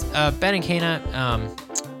 because Ben and Kana,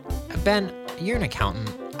 Ben, you're an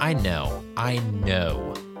accountant. I know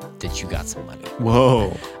that you got some money.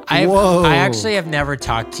 Whoa. I actually have never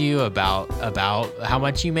talked to you about how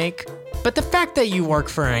much you make, but the fact that you work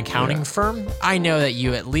for an accounting firm, I know that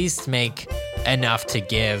you at least make enough to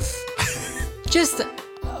give just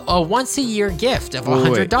a once a year gift of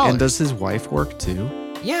 $100. And does his wife work too?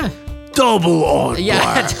 Yeah. Double on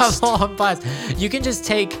blast. Double on blast. You can just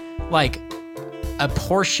take like a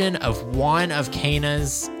portion of one of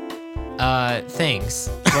Kana's things.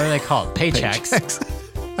 What are they called? Paychecks.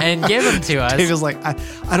 And give them to us. David's like,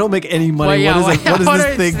 I don't make any money. Well, what is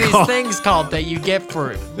this thing these called? things called that you get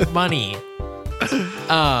for money?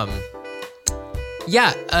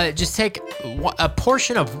 Just take a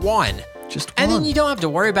portion of one. Just one. And then you don't have to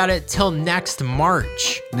worry about it till next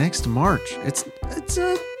March. Next March. It's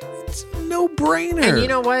a no-brainer. And you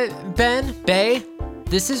know what, Ben, Bay,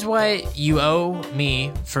 this is what you owe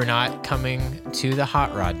me for not coming to the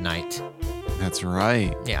Hot Rod night. That's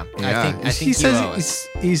right. Yeah. Yeah. I think he you says owe us.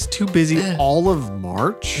 he's too busy all of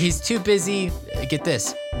March. He's too busy, get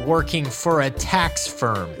this, working for a tax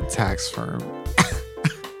firm. Tax firm.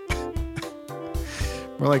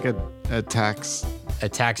 We're like a tax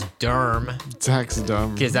derm. Tax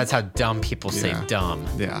dumb. Because that's how dumb people say dumb.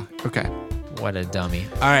 Yeah. Okay. What a dummy.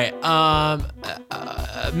 All right.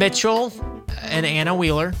 Mitchell and Anna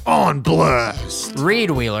Wheeler. On blast.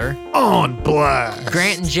 Reed Wheeler. On blast.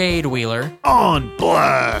 Grant and Jade Wheeler. On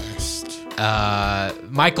blast.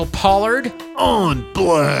 Michael Pollard. On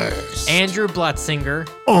blast. Andrew Blutzinger.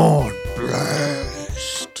 On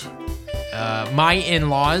blast. My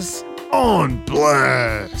in-laws. On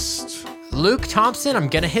blast. Luke Thompson, I'm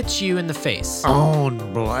gonna hit you in the face. On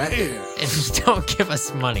blast. If you don't give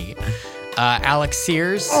us money. Alex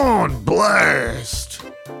Sears. On blast.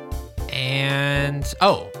 And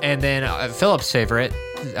then Philip's favorite,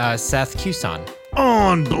 Seth Cuson.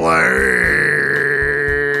 On blast.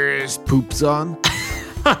 Poops on.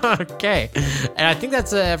 Okay. And I think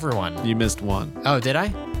that's everyone. You missed one. Oh, did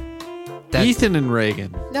I? Ethan and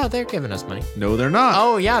Reagan. No, they're giving us money. No, they're not.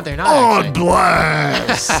 Oh, yeah, they're not. On actually.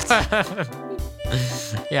 blast.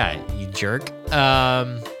 Yeah, you jerk.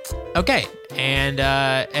 Okay.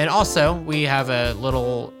 And also we have a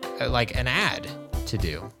little an ad to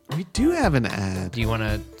do. We do have an ad. Do you want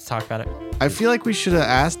to talk about it? I feel like we should have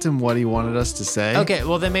asked him what he wanted us to say. Okay,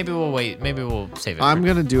 well then maybe we'll wait. Maybe we'll save it. I'm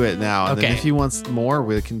gonna do it now, and then Okay. if he wants more,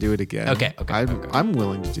 we can do it again. Okay. I'm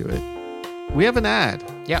willing to do it. We have an ad.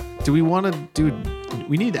 Yeah. Do we want to do?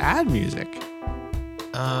 We need ad music.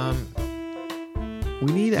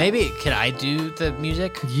 We need. Maybe can I do the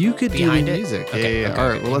music? You could behind do the it? music. Okay, Yeah. okay, All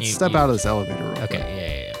right. okay. Well, let's And step out of this elevator real quick.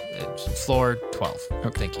 Okay. Yeah. It's floor 12.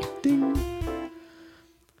 Okay. Thank you. Ding.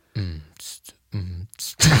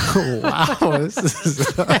 Wow, this is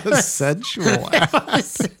a sensual ad.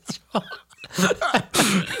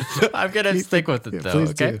 I'm gonna stick with it though. Please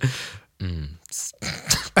Okay. do.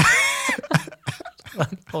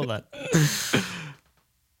 Hold on.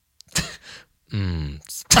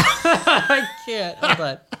 I can't.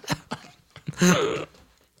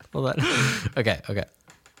 Hold on. Okay.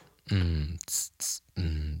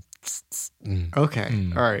 Okay.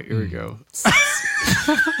 All right. Here we go.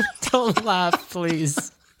 Don't laugh,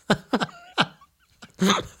 please. I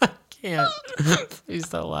can't. Please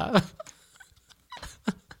don't laugh.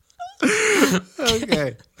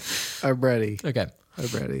 Okay. I'm ready. Okay. I'm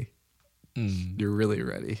ready. You're really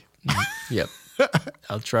ready. Yep.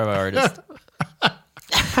 I'll try my hardest.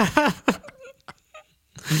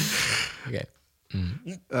 Okay.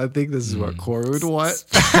 I think this is what Corey would want.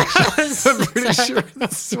 I'm pretty sure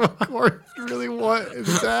this is what Corey would really want.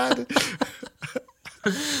 It's sad.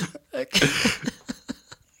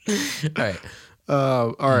 All right.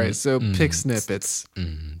 All right. So Pick Snippets.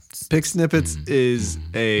 Pick Snippets is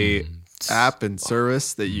a app and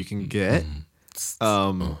service that you can get.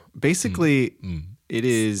 Basically, it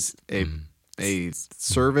is a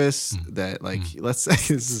service that, like, let's say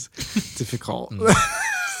this is difficult.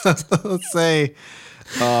 Let's say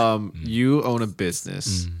you own a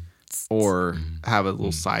business or have a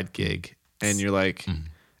little side gig, and you're like,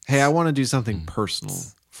 hey, I want to do something personal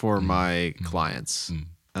for my clients.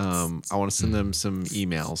 I want to send them some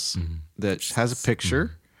emails that has a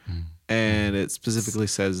picture and it specifically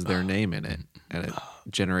says their name in it and it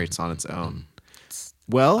generates on its own.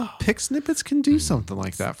 Well, Pick Snippets can do something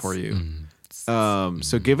like that for you.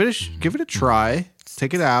 So give it a try.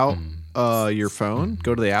 Take it out your phone.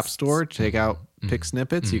 Go to the App Store. Take out Pick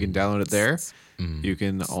Snippets. You can download it there. You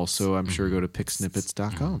can also, I'm sure, go to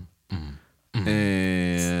picksnippets.com.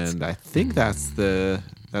 And I think that's the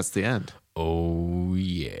end. Oh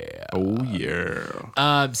yeah. Oh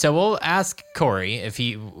yeah. So we'll ask Corey if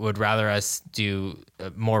he would rather us do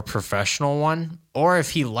a more professional one, or if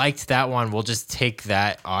he liked that one, we'll just take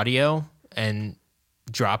that audio and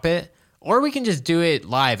drop it, or we can just do it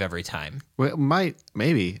live every time. Well,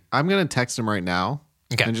 maybe. I'm gonna text him right now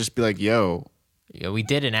and just be like, "Yo, yeah, we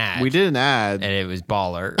did an ad. and it was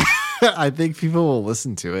baller." I think people will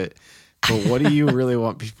listen to it. But what do you really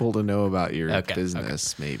want people to know about your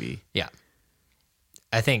business? Okay. Maybe. Yeah.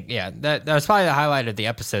 I think, that was probably the highlight of the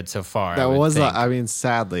episode so far. That was,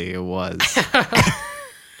 sadly, it was.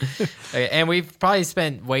 And we've probably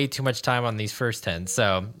spent way too much time on these first 10.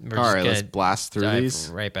 So we're all right, let's blast through these.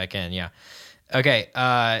 Right back in, yeah. Okay,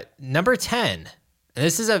 number 10.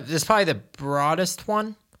 This is probably the broadest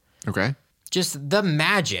one. Okay. Just the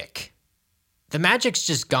magic. The magic's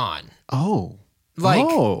just gone. Oh.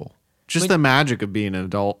 Just the magic of being an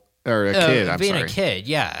adult or a kid. A kid,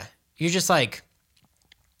 yeah. You're just like,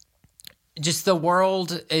 just the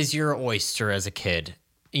world is your oyster as a kid.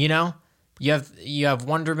 You know, you have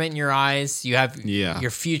wonderment in your eyes. You have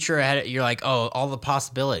your future ahead. You're like, oh, all the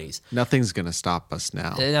possibilities. Nothing's gonna stop us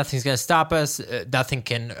now. Nothing's gonna stop us. Nothing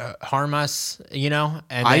can harm us. You know.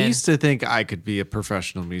 And I used to think I could be a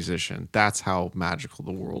professional musician. That's how magical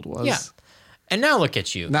the world was. Yeah. And now look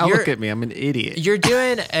at you. Now look at me. I'm an idiot. You're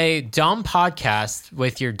doing a dumb podcast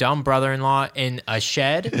with your dumb brother-in-law in a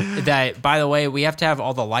shed that, by the way, we have to have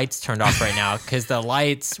all the lights turned off right now because the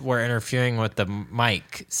lights were interfering with the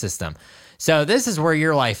mic system. So this is where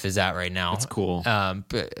your life is at right now. It's cool.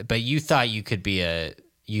 But you thought you could be a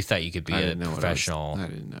professional I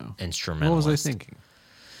didn't know. Instrumentalist. What was I thinking?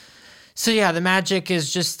 So yeah, the magic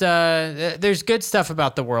is just there's good stuff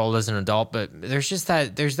about the world as an adult, but there's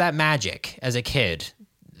that magic as a kid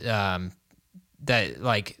that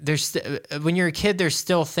like when you're a kid, there's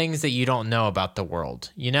still things that you don't know about the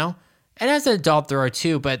world, you know? And as an adult there are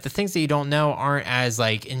too, but the things that you don't know aren't as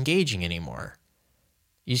like engaging anymore.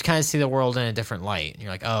 You just kind of see the world in a different light. And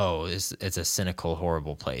you're like, oh, it's a cynical,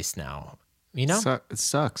 horrible place now. You know? It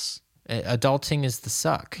sucks. Adulting is the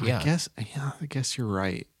suck. Yeah. I guess you're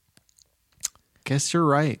right. Guess you're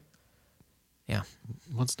right. Yeah.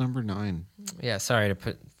 What's number 9? Yeah, sorry to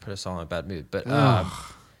put us all in a bad mood, but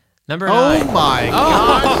number 9. Oh my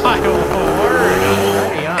God! Oh my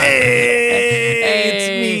word! Hey, it's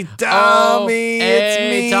me, Tommy. It's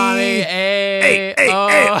me, Tommy. Hey.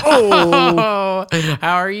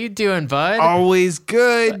 How are you doing, bud? Always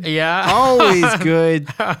good. Yeah. Always good.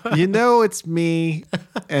 You know it's me,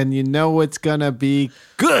 and you know it's gonna be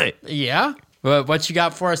good. Yeah. What you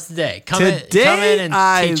got for us today? Come in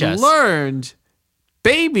and teach us. I learned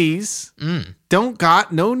babies don't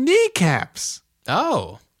got no kneecaps.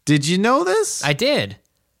 Oh. Did you know this? I did.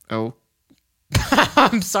 Oh.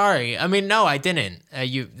 I'm sorry. I mean, no, I didn't.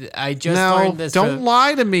 I just learned this. Don't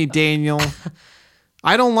lie to me, Daniel.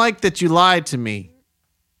 I don't like that you lied to me.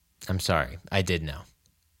 I'm sorry. I did know.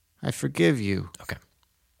 I forgive you. Okay.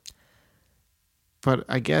 But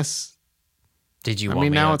I guess... Did you?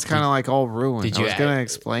 Now it's kind of like all ruined. I was going to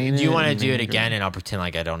explain it. Do you want to do it again and I'll pretend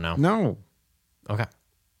like I don't know? No. Okay.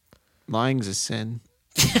 Lying's a sin.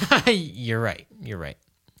 You're right.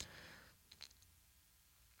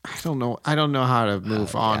 I don't know how to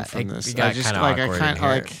move on from this. I just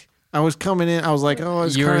I was coming in. I was like, oh,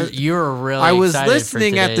 you were really. I was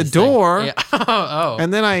listening at the door. Yeah. Oh.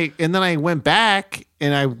 And then I went back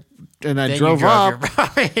and I drove up.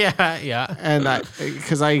 Yeah. And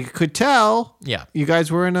because I could tell. Yeah. You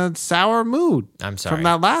guys were in a sour mood. I'm sorry. From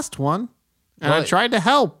that last one, and I tried to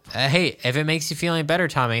help. Hey, if it makes you feel any better,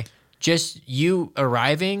 Tommy, just you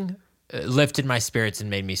arriving lifted my spirits and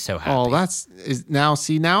made me so happy. Oh,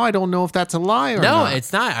 now I don't know if that's a lie or not. No,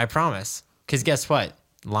 it's not. I promise. Because guess what?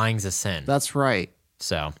 Lying's a sin. That's right.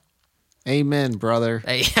 So. Amen, brother.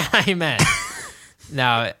 Amen.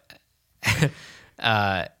 Now,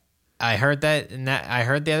 I heard that. I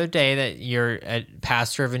heard the other day that you're a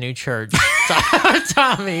pastor of a new church,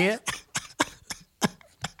 Tommy.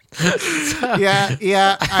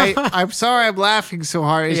 Yeah. I'm sorry I'm laughing so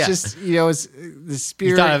hard. It's just, it's the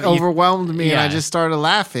spirit overwhelmed me and I just started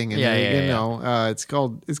laughing. And it's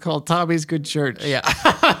called Tommy's Good Church. Yeah.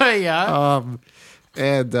 Yeah.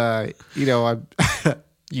 And I'm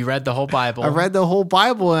You read the whole Bible. I read the whole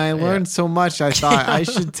Bible and I learned so much. I thought I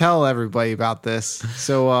should tell everybody about this.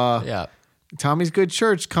 So Yeah. Tommy's Good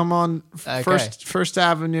Church, come on First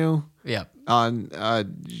Avenue. Yeah. On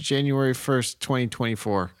January 1st,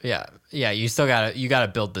 2024. Yeah. Yeah. You still gotta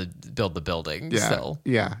build the building. Yeah. Still.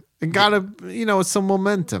 Yeah. And gotta, some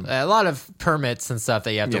momentum. A lot of permits and stuff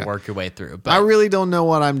that you have to work your way through. But I really don't know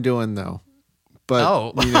what I'm doing though.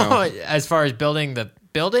 But as far as building the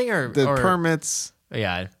building or permits.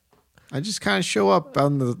 Yeah. I just kind of show up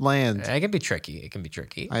on the land. It can be tricky.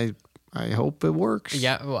 I hope it works.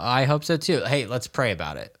 Yeah, well, I hope so too. Hey, let's pray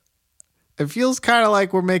about it. It feels kind of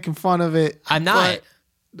like we're making fun of it. I'm not.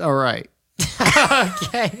 All right.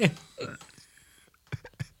 Okay.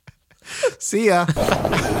 See ya.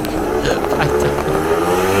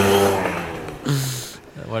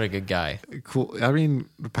 What a good guy. Cool. I mean,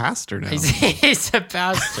 the pastor now. He's a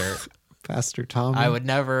pastor. Pastor Tommy. I would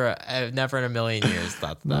never in a million years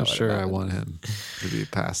thought that. I'm not sure I want him to be a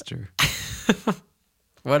pastor.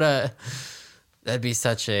 That'd be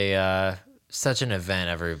such an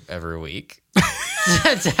event every week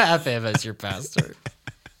to have him as your pastor.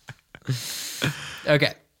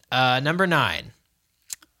 Okay. Number 9.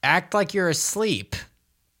 Act like you're asleep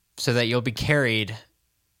so that you'll be carried.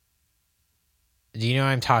 Do you know what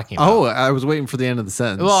I'm talking about? Oh, I was waiting for the end of the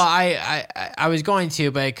sentence. Well, I was going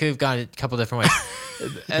to, but I could have gone a couple different ways.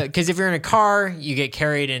 Because if you're in a car, you get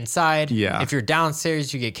carried inside. Yeah. If you're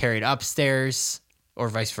downstairs, you get carried upstairs, or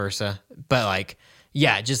vice versa. But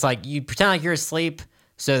just like you pretend like you're asleep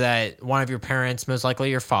so that one of your parents, most likely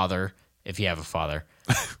your father, if you have a father,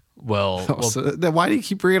 will. So then why do you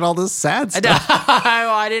keep bringing all this sad stuff?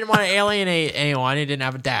 I didn't want to alienate anyone who didn't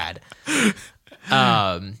have a dad.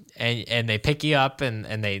 And they pick you up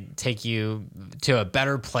and they take you to a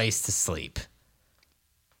better place to sleep.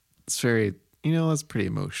 It's very, that's pretty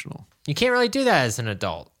emotional. You can't really do that as an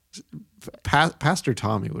adult. Pastor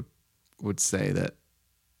Tommy would say that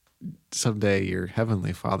someday your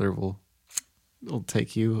heavenly Father will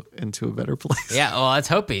take you into a better place. Yeah, well, let's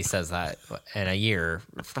hope he says that in a year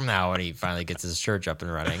from now when he finally gets his church up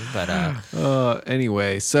and running. But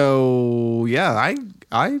anyway, so yeah,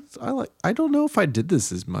 I don't know if I did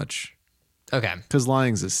this as much. Okay, because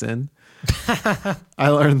lying's a sin. I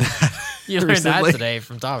learned that. You learned that today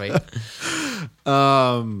from Tommy.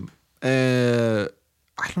 I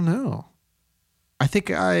don't know. I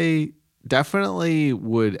think I definitely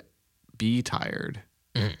would be tired.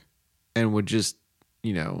 And would just,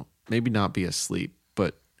 maybe not be asleep,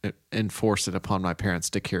 but enforce it upon my parents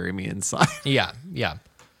to carry me inside. Yeah.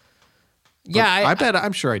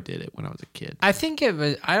 I'm sure I did it when I was a kid. I think it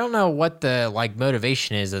was. I don't know what the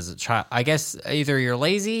motivation is as a child. I guess either you're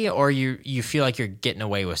lazy or you feel like you're getting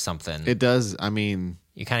away with something. It does. I mean,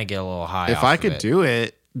 you kind of get a little high. If I could do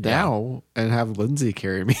it now and have Lindsay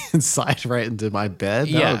carry me inside right into my bed,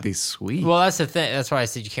 that would be sweet. Well, that's the thing. That's why I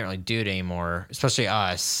said you can't really do it anymore, especially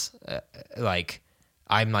us.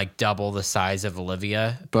 I'm double the size of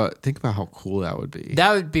Olivia. But think about how cool that would be.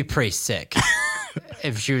 That would be pretty sick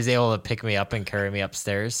if she was able to pick me up and carry me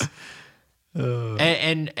upstairs.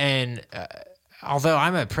 And although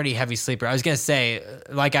I'm a pretty heavy sleeper, I was going to say,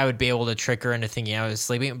 I would be able to trick her into thinking I was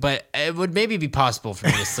sleeping, but it would maybe be possible for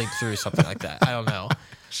me to sleep through something like that. I don't know.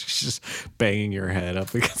 She's just banging your head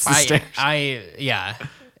up against the stairs.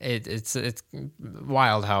 It's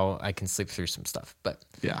wild how I can sleep through some stuff, but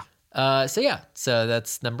yeah. So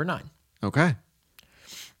that's number 9. Okay.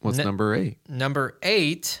 What's number 8? Number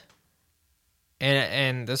 8,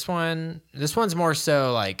 and this one's more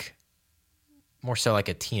so like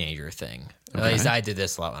a teenager thing. Okay. At least I did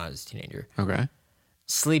this a lot when I was a teenager. Okay.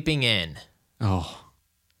 Sleeping in. Oh.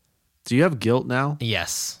 Do you have guilt now?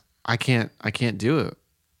 Yes. I can't do it.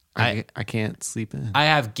 I can't sleep in. I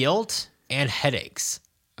have guilt and headaches.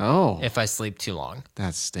 Oh. If I sleep too long.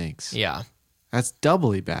 That stinks. Yeah. That's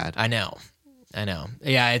doubly bad. I know.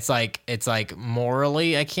 Yeah, it's like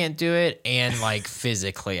morally I can't do it and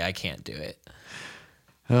physically I can't do it.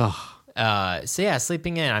 Oh. So yeah,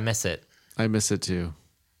 sleeping in, I miss it. I miss it too.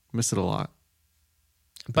 Miss it a lot.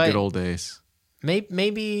 But good old days.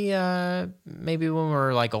 Maybe when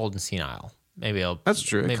we're old and senile. That's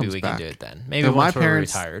true. Maybe we can do it then. Maybe once we're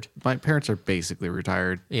retired. My parents are basically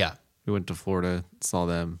retired. Yeah. We went to Florida, saw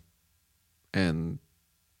them, and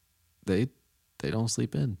they don't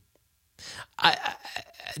sleep in. I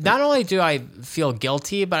not only do I feel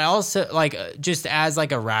guilty, but I also just as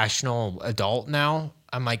a rational adult now,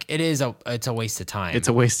 I'm it's a waste of time. It's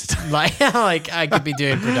a waste of time. I could be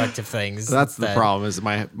doing productive things. That's the problem is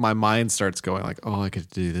my mind starts going oh, I could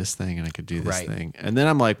do this thing and I could do this thing. And then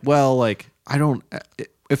I'm I don't,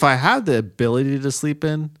 if I have the ability to sleep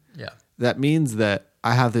in, Yeah. that means that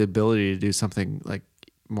I have the ability to do something like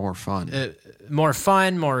more fun. More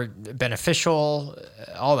fun, more beneficial,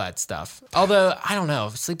 all that stuff. Although, I don't know.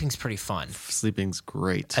 Sleeping's pretty fun. Sleeping's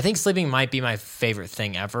great. I think sleeping might be my favorite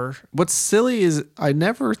thing ever. What's silly is I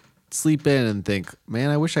never sleep in and think, man,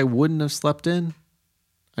 I wish I wouldn't have slept in.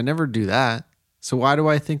 I never do that. So why do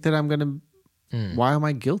I think that I'm going to, why am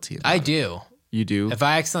I guilty of that? I do. You do? If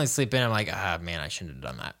I accidentally sleep in, I'm like, man, I shouldn't have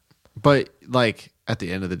done that. But like at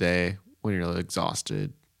the end of the day, when you're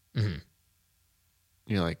exhausted,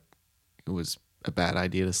 you're like, it was a bad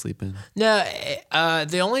idea to sleep in. No,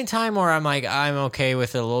 the only time where I'm like, I'm okay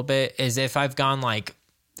with it a little bit is if I've gone like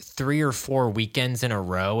 3 or 4 weekends in a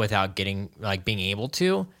row without being able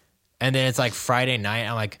to. And then it's like Friday night.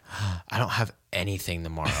 I'm like, I don't have anything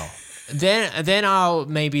tomorrow. then I'll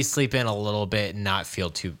maybe sleep in a little bit and not feel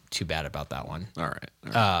too bad about that one. All right.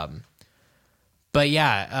 But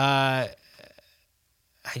yeah,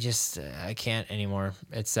 I can't anymore.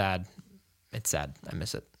 It's sad. I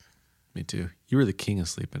miss it. Me too. You were the king of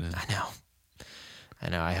sleeping in. I know.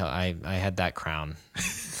 I had that crown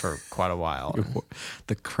for quite a while.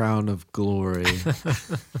 The crown of glory.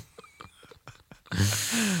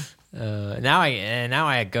 Now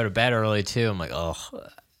I go to bed early too. I'm like, oh,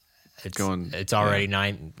 it's already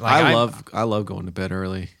 9. Like, I love going to bed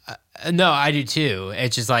early. No, I do too.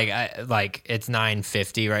 It's just like it's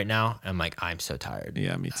 9:50 right now. I'm like, I'm so tired.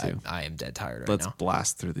 Yeah, me too. I am dead tired Let's now.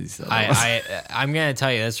 blast through these. I'm gonna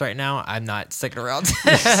tell you this right now. I'm not sticking around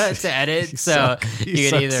to edit.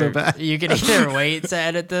 You can either wait to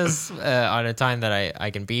edit this on a time that I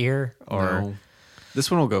can be here, or no. This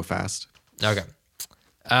one will go fast. Okay.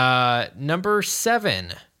 Number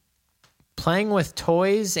 7, playing with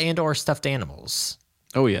toys and or stuffed animals.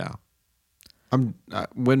 Oh yeah. I'm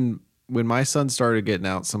when my son started getting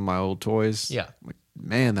out some of my old toys. Yeah. I'm like,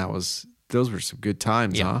 man, those were some good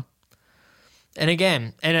times, huh? And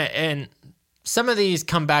again, and some of these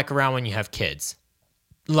come back around when you have kids,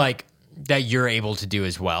 like that you're able to do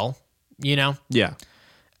as well. You know? Yeah.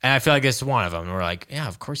 And I feel like this is one of them. We're like, yeah,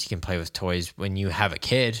 of course you can play with toys when you have a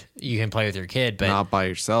kid. You can play with your kid, but not by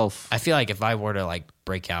yourself. I feel like if I were to like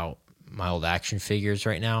break out my old action figures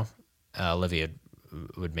right now, Olivia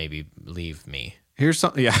would maybe leave me. Here's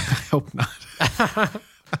something. Yeah, I hope not.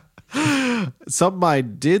 Something I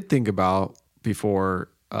did think about before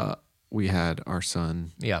we had our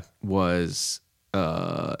son. Yeah, was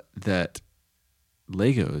that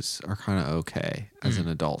Legos are kind of okay as an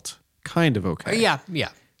adult. Kind of okay. Yeah.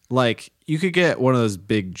 Like you could get one of those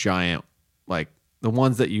big giant, like the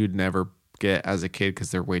ones that you'd never get as a kid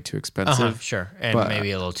because they're way too expensive. Sure, and but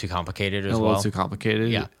maybe a little too complicated as well. A little too complicated.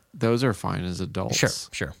 Yeah, those are fine as adults.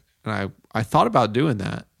 Sure. And I thought about doing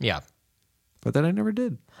that. Yeah, but then I never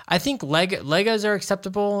did. I think Legos are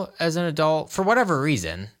acceptable as an adult for whatever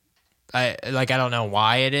reason. I don't know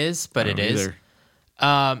why it is, but it is.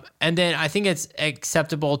 And then I think it's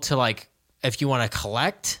acceptable to like if you want to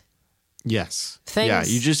collect. Yes. Things, yeah,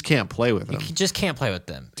 you just can't play with them. You just can't play with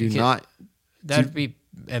them. That'd be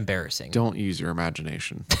embarrassing. Don't use your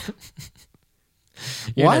imagination.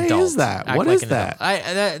 You're why an adult. is that? Act what like is that?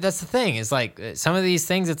 That's the thing. It's like some of these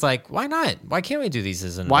things. It's like, why not? Why can't we do these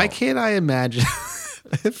as an Why adult? can't I imagine?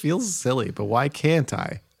 It feels silly, but why can't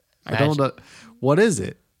I? I don't know. What is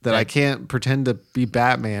it that I can't pretend to be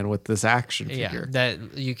Batman with this action figure?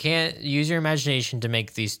 That you can't use your imagination to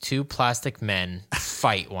make these two plastic men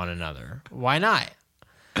fight one another. Why not?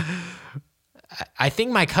 I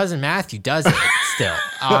think my cousin Matthew does it still,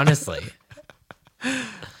 honestly.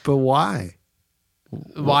 But why?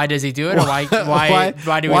 Why does he do it? Or why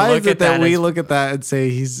do we look at that? We look at that and say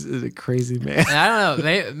he's a crazy man. I don't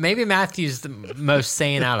know. Maybe Matthew's the most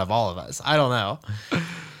sane out of all of us. I don't know.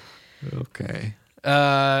 Okay.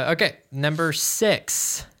 Okay. Number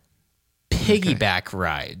 6, piggyback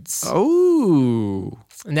rides. Oh.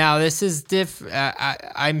 Now this is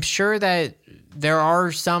I'm sure that there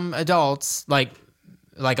are some adults like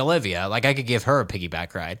Olivia. Like I could give her a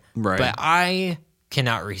piggyback ride, right? But I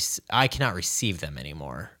cannot receive them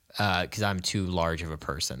anymore because I'm too large of a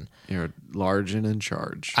person. You're large and in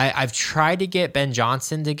charge. I've tried to get Ben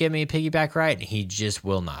Johnson to give me a piggyback ride, and he just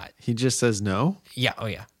will not. He just says no? Yeah. Oh,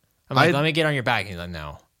 yeah. I'm like, let me get on your back. And he's like,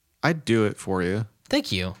 no. I'd do it for you.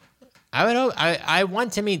 Thank you. I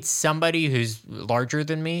want to meet somebody who's larger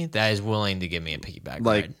than me that is willing to give me a piggyback ride.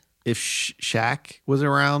 Like if Shaq was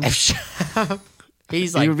around.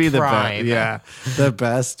 He's like he would be prime. the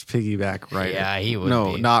best piggyback rider. Yeah, he would.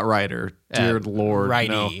 No, be. Not rider. Dear Lord,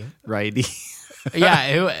 righty. No, righty.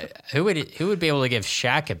 Yeah, who would be able to give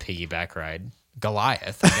Shaq a piggyback ride?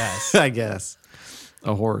 Goliath, I guess. I guess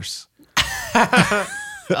a horse.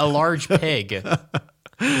 a large pig.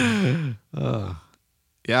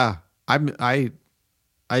 Yeah.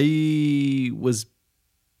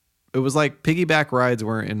 It was like piggyback rides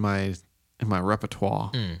weren't in my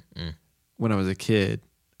repertoire when I was a kid.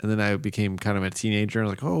 And then I became kind of a teenager and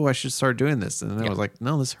I was like, oh, I should start doing this. And then I was like,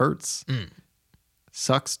 no, this hurts.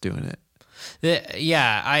 Sucks doing it.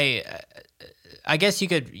 I guess you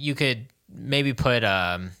could maybe put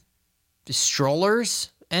strollers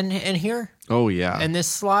in here. Oh yeah. In this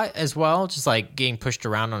slot as well, just like getting pushed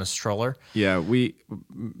around on a stroller. Yeah, me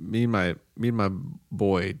and my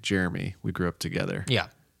boy Jeremy, we grew up together. Yeah.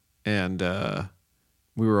 And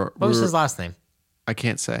what was his last name? I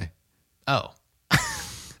can't say. Oh.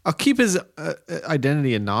 I'll keep his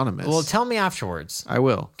identity anonymous. Well, tell me afterwards. I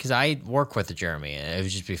will. Because I work with Jeremy, and it would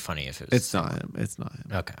just be funny if it was. It's not him. It's not him.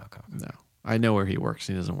 Okay. No. I know where he works.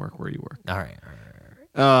 He doesn't work where you work. All right.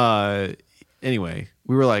 Anyway,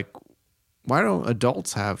 we were like, why don't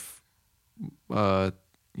adults have,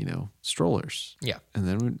 strollers? Yeah.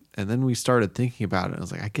 And then we started thinking about it. I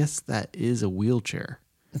was like, I guess that is a wheelchair.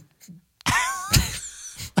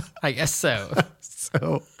 I guess so.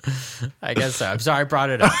 I guess so. I'm sorry I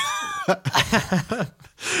brought it up.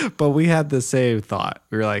 But we had the same thought.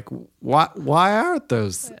 We were like, why aren't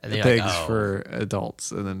those things for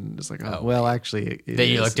adults? And then it's like, actually, then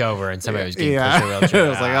you looked over and somebody was getting pushed a wheelchair. I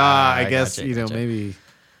was like, I guess, maybe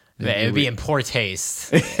it would be in poor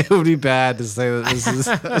taste. It would be bad to say that this is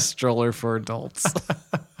a stroller for adults.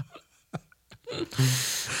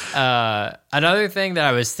 Another thing that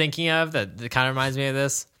I was thinking of that kind of reminds me of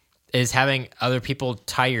this is having other people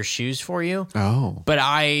tie your shoes for you. Oh. But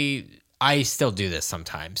I still do this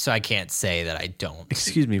sometimes, so I can't say that I don't.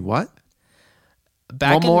 Excuse me, what?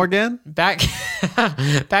 More again? Back in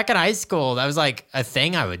high school, that was like a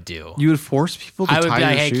thing I would do. You would force people to tie your shoes? I would be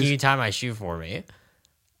like, hey, can you tie my shoe for me?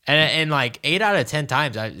 And like 8 out of 10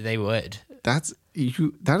 times, they would. That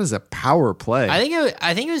is a power play. I think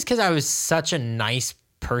it was because I was such a nice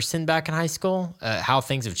person back in high school. How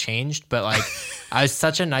things have changed, but like I was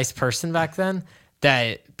such a nice person back then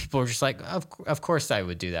that people were just like, of course I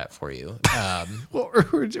would do that for you.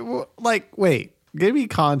 Like, wait, give me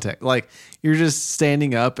context. Like, you're just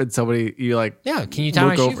standing up and you like, yeah, can you tie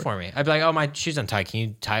my shoe for me? I'd be like, oh, my shoe's untied. Can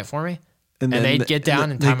you tie it for me? And they'd get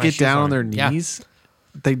down and tie my shoe. They get down on their knees. Yeah.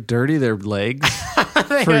 They dirty their legs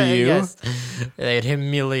for you. Yes. They'd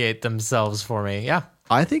humiliate themselves for me. Yeah.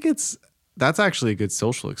 I think that's actually a good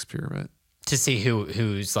social experiment. To see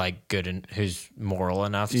who's like good and who's moral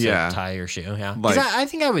enough to tie your shoe. Yeah. Because I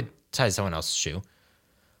think I would tie someone else's shoe.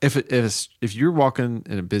 If you're walking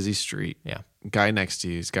in a busy street, guy next to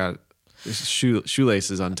you's got his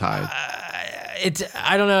shoelaces untied.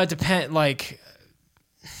 I don't know. It depends. Like,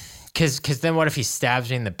 because then what if he stabs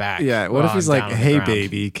me in the back? Yeah. What if he's like, "Hey,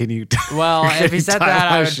 baby, can you?" Well, if he said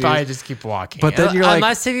that, I would probably just keep walking. But then you're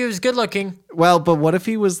unless if he was good looking. Well, but what if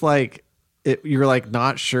he was like, you're like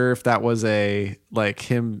not sure if that was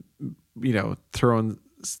him, throwing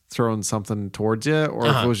something towards you, or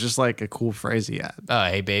if it was just like a cool phrase he had. Oh,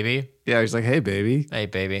 hey, baby. Yeah, he's like, "Hey, baby." Hey,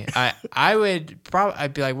 baby.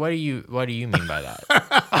 I'd be like, what do you mean by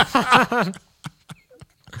that?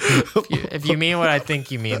 If you mean what I think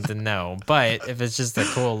you mean, then no. But if it's just a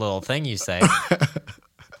cool little thing you say,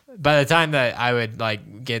 by the time that I would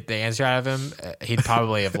like get the answer out of him, he'd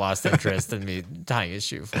probably have lost interest in me tying his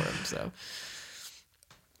shoe for him. So,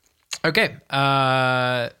 okay,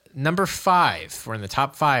 number 5. We're in the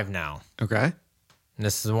top 5 now. Okay, and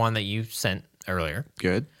this is the one that you sent earlier.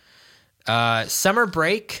 Good. Summer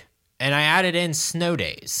break, and I added in snow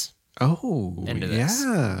days. Oh, into this.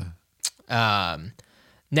 Yeah.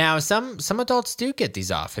 Now, some adults do get these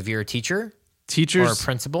off. If you're a teachers or a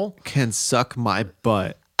principal, can suck my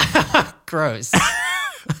butt. Gross.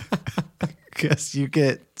 Because you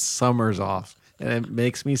get summers off, and it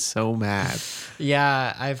makes me so mad.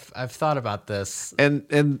 Yeah, I've thought about this.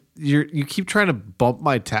 And you keep trying to bump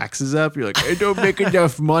my taxes up. You're like, I don't make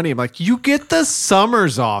enough money. I'm like, you get the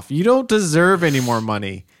summers off. You don't deserve any more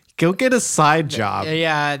money. Go get a side job.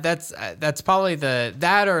 Yeah, that's probably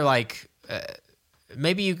that or like.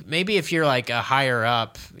 Maybe if you're like a higher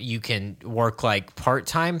up, you can work like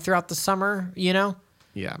part-time throughout the summer, Yeah,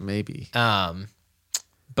 maybe.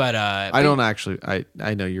 But I don't actually.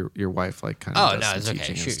 I know your wife like kind of. Oh no, it's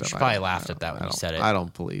okay. She probably laughed at that when you said it. I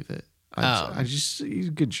don't believe it. It's a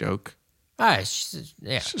good joke. She's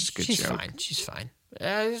just a good joke. Fine. She's fine.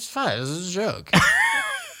 It's fine. This is a joke.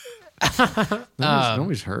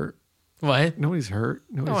 Nobody's hurt. What? Nobody's hurt.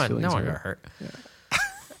 No one got hurt. Yeah.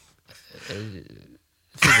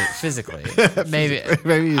 Physically, maybe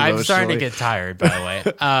I'm starting to get tired. By the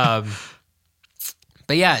way,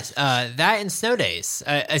 But yes, that and snow days.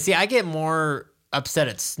 See, I get more upset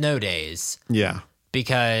at snow days. Yeah.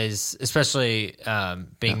 Because especially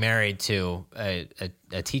being married to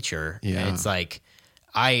a teacher, it's like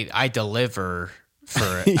I deliver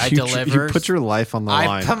for You put your life on the line.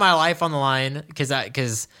 I put my life on the line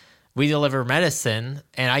because we deliver medicine,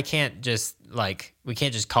 and I can't just we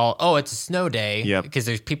can't just call, oh, it's a snow day, because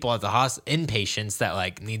there's people at the hospital, inpatients that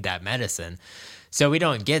like need that medicine, so we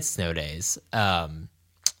don't get snow days.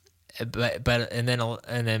 But and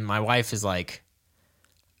then my wife is like,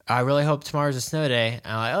 I really hope tomorrow's a snow day.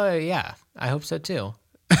 And I'm like, oh yeah, I hope so too,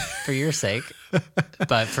 for your sake.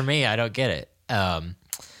 But for me, I don't get it. Now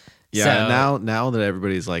that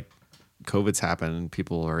everybody's like, COVID's happened and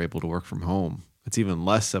people are able to work from home, it's even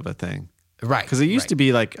less of a thing. Right. Because it used to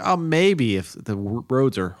be like, oh, maybe if the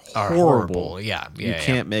roads are horrible, you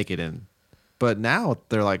can't make it in. But now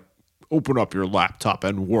they're like, open up your laptop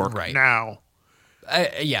and work now.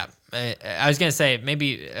 I was going to say,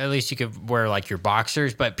 maybe at least you could wear like your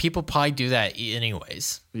boxers, but people probably do that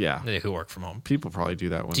anyways. Yeah. Who work from home. People probably do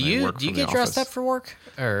that when they work from the office. Do you get dressed up for work?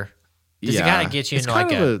 Or does it kind of get you into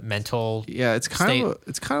like a mental it's kind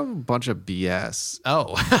of a bunch of BS.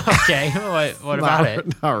 Oh, okay. What about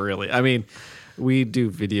it? Not really. I mean, we do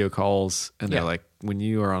video calls, and they're like, when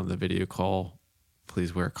you are on the video call,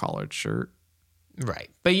 please wear a collared shirt. Right.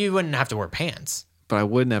 But you wouldn't have to wear pants. But I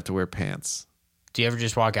wouldn't have to wear pants. Do you ever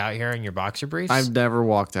just walk out here in your boxer briefs? I've never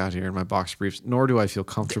walked out here in my boxer briefs, nor do I feel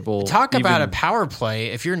comfortable. Talk about a power play.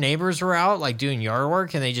 If your neighbors were out like doing yard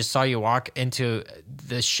work and they just saw you walk into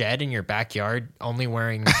the shed in your backyard only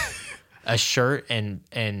wearing a shirt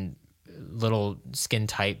and little skin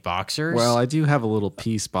tight boxers. Well, I do have a little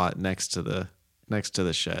pee spot next to the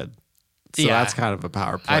shed. So that's kind of a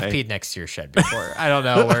power play. I've peed next to your shed before. I don't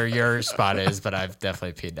know where your spot is, but I've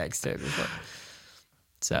definitely peed next to it before.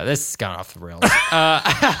 So this has gone off the rails.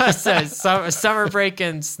 So summer break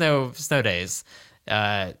and snow days.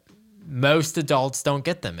 Most adults don't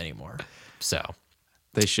get them anymore. So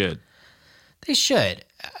they should. They should.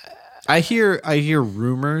 I hear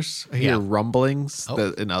rumors. I hear rumblings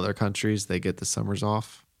that in other countries they get the summers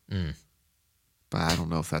off. But I don't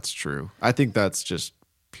know if that's true. I think that's just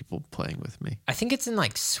people playing with me. I think it's in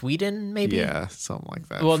like Sweden, maybe. Yeah, something like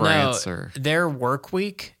that. Well, France their work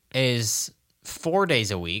week is 4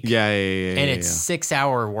 days a week. Yeah. And it's 6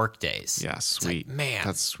 hour work days. Yeah, sweet. Like, man,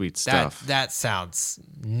 that's sweet stuff. That sounds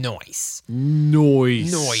nice.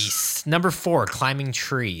 Nice. Number 4, climbing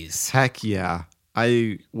trees. Heck yeah.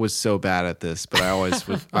 I was so bad at this, but I always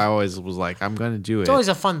was like, I'm going to do it. It's always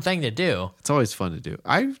a fun thing to do. It's always fun to do.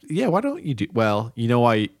 Why don't you do? Well, you know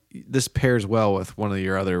why this pairs well with one of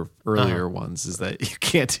your other earlier ones is that you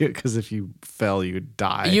can't do it because if you fell, you would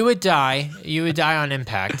die. You would die. You would die on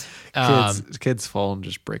impact. Kids fall and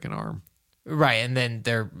just break an arm. Right, and then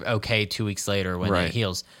they're okay 2 weeks later when it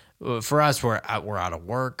heals. For us, we're out of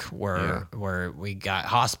work. Where we got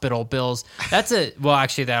hospital bills.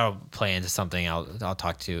 Actually, that'll play into something I'll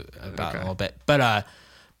talk to you about in a little bit. But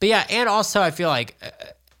yeah, and also I feel like,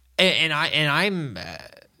 I'm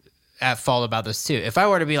at fault about this too. If I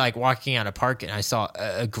were to be like walking out a park and I saw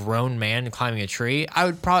a grown man climbing a tree,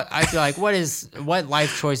 I'd be like, what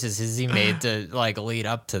life choices has he made to like lead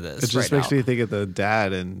up to this? It just makes me think of the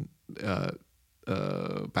dad in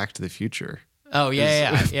Back to the Future. Oh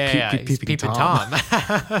yeah. Peeping Tom.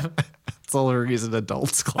 That's the only reason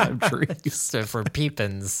adults climb trees. So for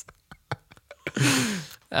peepins.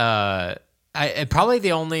 Probably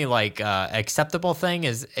the only like acceptable thing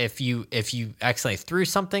is if you accidentally threw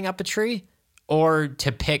something up a tree, or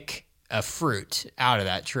to pick a fruit out of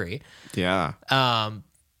that tree. Yeah.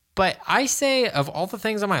 But I say, of all the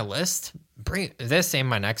things on my list, bring this and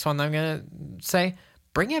my next one that I'm gonna say,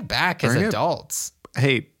 bring it back as adults.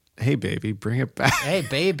 Hey, baby, bring it back. Hey,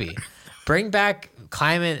 baby, bring back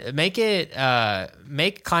climbing.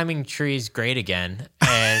 Make climbing trees great again,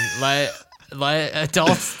 and let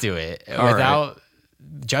adults do it without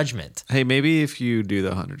judgment. Hey, maybe if you do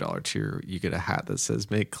the $100 tier, you get a hat that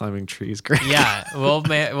says "Make climbing trees great." Yeah,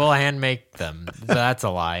 we'll hand make them. That's a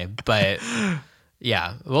lie, but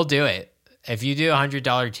yeah, we'll do it. If you do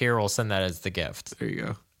 $100 tier, we'll send that as the gift. There you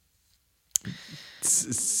go.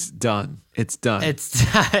 It's done. It's done. It's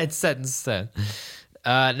set in stone.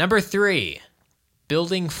 Number 3,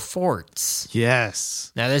 building forts.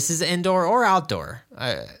 Yes. Now this is indoor or outdoor,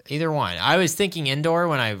 either one. I was thinking indoor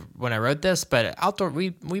when I wrote this, but outdoor we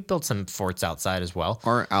built some forts outside as well.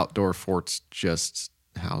 Aren't outdoor forts just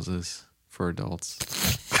houses for adults?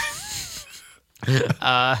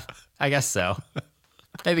 I guess so.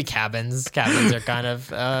 Maybe cabins. Cabins are kind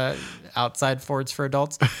of outside forts for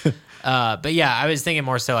adults. But yeah, I was thinking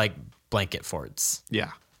more so like blanket forts.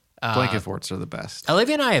 Yeah. Blanket forts are the best.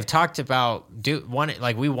 Olivia and I have talked about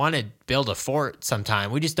we want to build a fort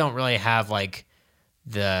sometime. We just don't really have like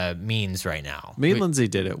the means right now. Me and Lindsay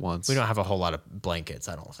did it once. We don't have a whole lot of blankets,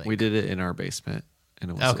 I don't think. We did it in our basement,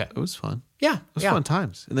 and it was fun. Yeah, it was fun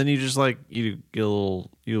times. And then you just like you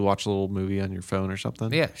watch a little movie on your phone or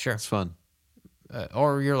something. Yeah, sure, it's fun.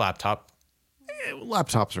 Or your laptop.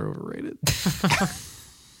 Laptops are overrated.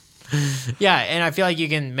 Yeah, and I feel like you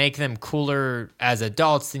can make them cooler as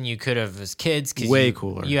adults than you could have as kids. Way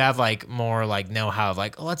cooler. You have like more like know-how of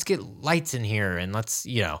like, oh, let's get lights in here and let's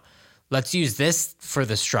use this for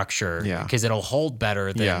the structure. Yeah. Because it'll hold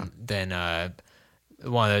better than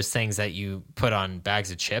one of those things that you put on bags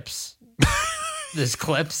of chips. Those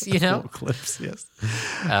clips, Clips, yes.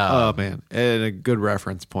 Oh, man. And a good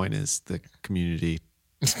reference point is the Community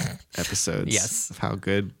episodes. Yes. Of how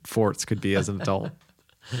good forts could be as an adult.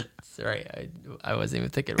 Sorry, I wasn't even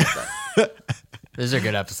thinking about that. Those are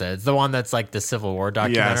good episodes. The one that's like the Civil War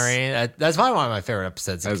documentary. Yes. That's probably one of my favorite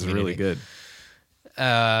episodes. That's really good.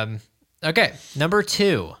 Okay, number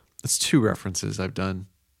 2. That's 2 references I've done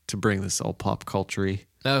to bring this all pop culture-y.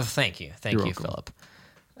 Oh, thank you. Thank you, Philip.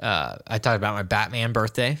 I talked about my Batman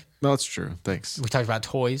birthday. No, that's true. Thanks. We talked about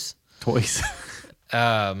toys.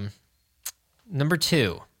 Number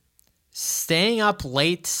 2, staying up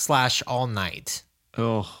late / all night.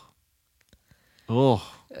 Oh.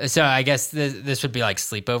 So I guess this would be like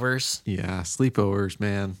sleepovers. Yeah, sleepovers,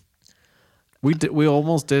 man. We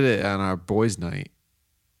almost did it on our boys' night.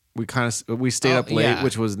 We stayed up late,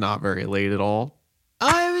 which was not very late at all.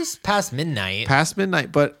 Oh, it was past midnight.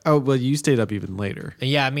 But you stayed up even later.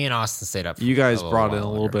 Yeah, me and Austin stayed up. You guys brought in a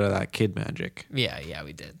little bit of that kid magic. Yeah,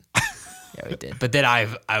 we did. We did. But then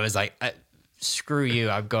I was like, screw you!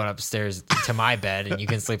 I'm going upstairs to my bed, and you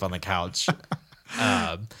can sleep on the couch.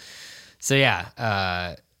 So yeah,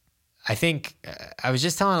 I think I was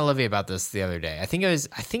just telling Olivia about this the other day. I think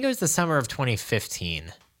it was the summer of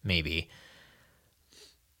 2015, maybe.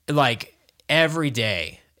 Like every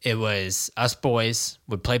day, it was us boys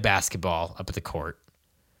would play basketball up at the court.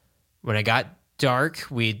 When it got dark,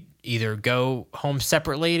 we'd either go home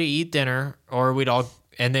separately to eat dinner, or we'd all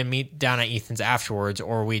and then meet down at Ethan's afterwards,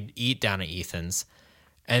 or we'd eat down at Ethan's,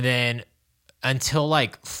 and then until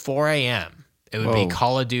like 4 a.m. it would be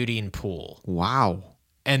Call of Duty and pool. Wow.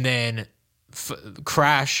 And then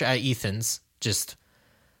crash at Ethan's. Just,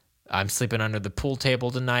 I'm sleeping under the pool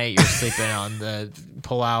table tonight. You're sleeping on the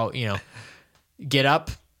pull out, Get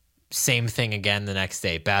up, same thing again the next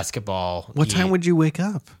day. Basketball. What time would you wake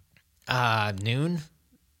up? Noon.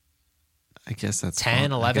 I guess that's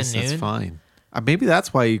 10, fine. 11 noon. That's fine. Maybe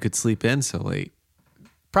that's why you could sleep in so late.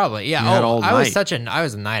 Probably, yeah. I was I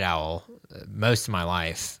was a night owl most of my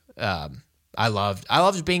life. I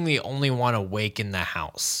loved being the only one awake in the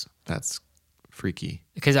house. That's freaky.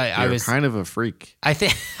 Because I was kind of a freak. I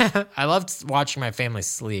think I loved watching my family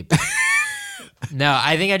sleep. No,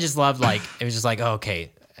 I think I just loved it was just like, oh,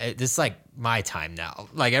 okay, this is like my time now.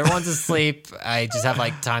 Like everyone's asleep. I just have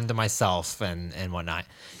like time to myself and whatnot.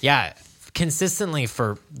 Yeah, consistently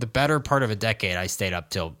for the better part of a decade, I stayed up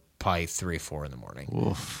till probably 3, 4 in the morning.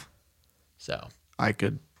 Oof. So I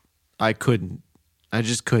couldn't. I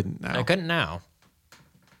just couldn't now. I couldn't now.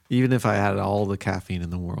 Even if I had all the caffeine in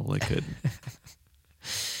the world, I couldn't.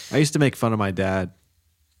 I used to make fun of my dad.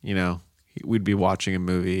 We'd be watching a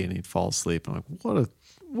movie and he'd fall asleep. I'm like,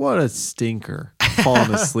 what a stinker,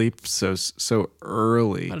 falling asleep so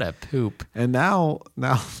early. What a poop. And now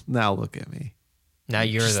look at me. Now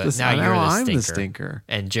you're I'm the the stinker.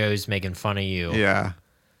 And Joe's making fun of you. Yeah.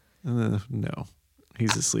 No.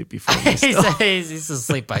 He's asleep before me still. he's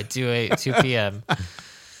asleep by 2 p.m.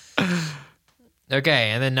 Okay,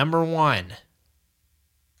 and then number 1.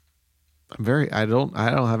 I don't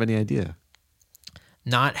have any idea.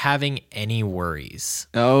 Not having any worries.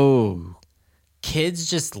 Oh. Kids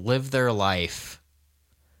just live their life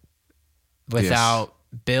without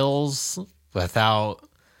bills, without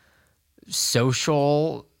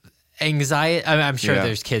social anxiety. I'm sure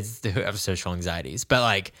there's kids who have social anxieties, but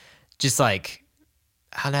I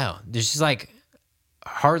don't know. There's just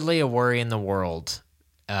hardly a worry in the world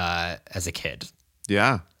as a kid.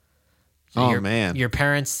 Yeah. Man. Your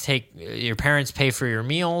parents pay for your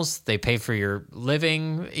meals. They pay for your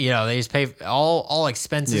living. They just pay all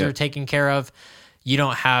expenses are taken care of. You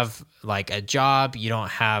don't have a job. You don't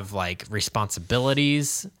have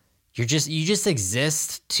responsibilities. You just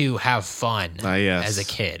exist to have fun as a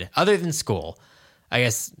kid, other than school. I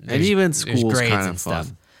guess. And even school's grades kind of and fun.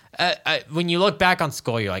 Stuff. When you look back on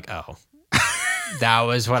school, you're like, oh, that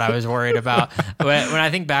was what I was worried about. When I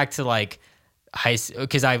think back to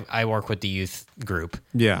because I work with the youth group.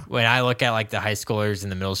 Yeah. When I look at like the high schoolers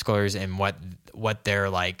and the middle schoolers and what their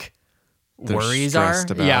like worries are,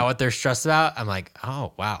 what they're stressed about, I'm like,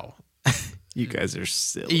 oh wow, you guys are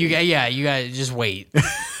silly. You guys just wait,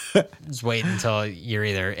 just wait until you're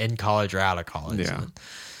either in college or out of college. Yeah.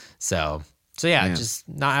 So yeah, man, just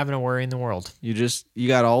not having a worry in the world. You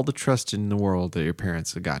got all the trust in the world that your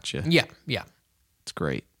parents have got you. Yeah. It's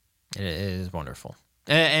great. It is wonderful.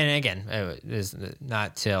 And again, it is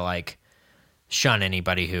not to like shun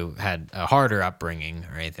anybody who had a harder upbringing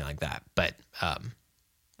or anything like that, but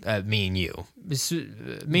me and you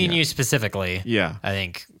specifically, yeah, I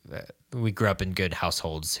think we grew up in good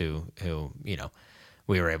households who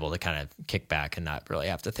we were able to kind of kick back and not really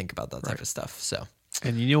have to think about that type of stuff. So,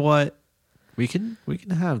 and you know what, we can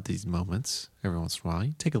have these moments every once in a while.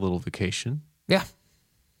 You take a little vacation, yeah,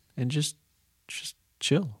 and just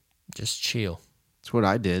chill. Just chill. That's what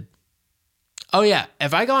I did. Oh yeah,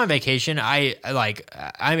 if I go on vacation,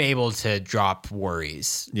 I'm able to drop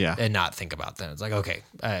worries, and not think about them. It's like, okay,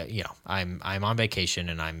 I'm on vacation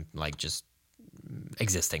and I'm like just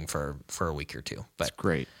existing for a week or two. But it's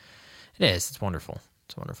great. It is. It's wonderful.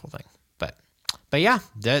 It's a wonderful thing. But yeah,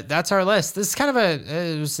 that's our list. This is kind of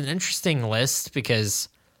it was an interesting list because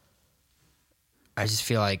I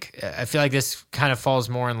feel like this kind of falls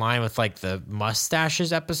more in line with like the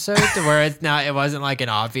mustaches episode where it wasn't like an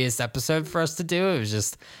obvious episode for us to do. It was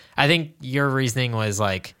just, I think your reasoning was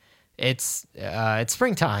like, it's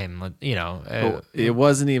springtime, it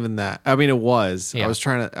wasn't even that. I mean, it was, yeah.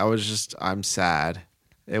 I'm sad.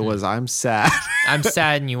 It was, I'm sad. I'm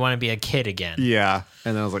sad and you want to be a kid again. Yeah.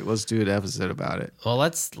 And then I was like, let's do an episode about it. Well,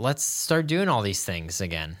 let's start doing all these things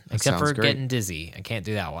again, except for great. Getting dizzy. I can't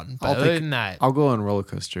do that one. But other than that, I'll go on roller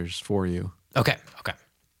coasters for you. Okay.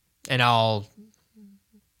 And I'll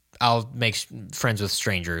make friends with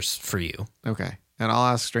strangers for you. Okay. And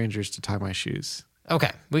I'll ask strangers to tie my shoes.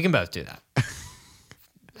 Okay. We can both do that.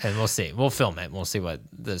 And we'll see. We'll film it. We'll see what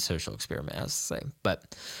the social experiment has to say.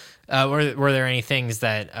 But were there any things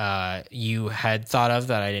that you had thought of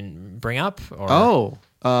that I didn't bring up? Or?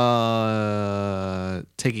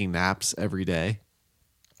 Taking naps every day.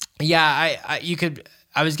 Yeah,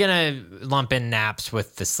 I was gonna lump in naps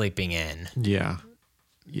with the sleeping in. Yeah.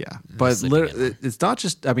 But it's not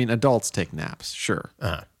just. I mean, adults take naps, sure,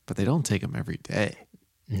 but they don't take them every day.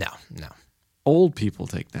 No. Old people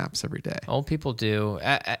take naps every day. Old people do.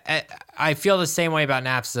 I feel the same way about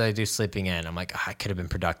naps as I do sleeping in. I'm like, I could have been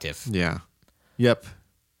productive. Yeah. Yep.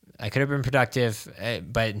 I could have been productive,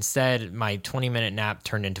 but instead my 20-minute nap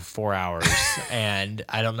turned into 4 hours, and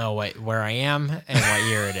I don't know where I am and what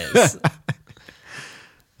year it is.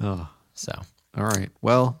 Oh. So. All right.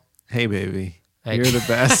 Well, hey, baby. You're the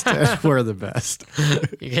best, and we're the best.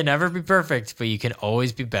 You can never be perfect, but you can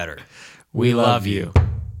always be better. We love you.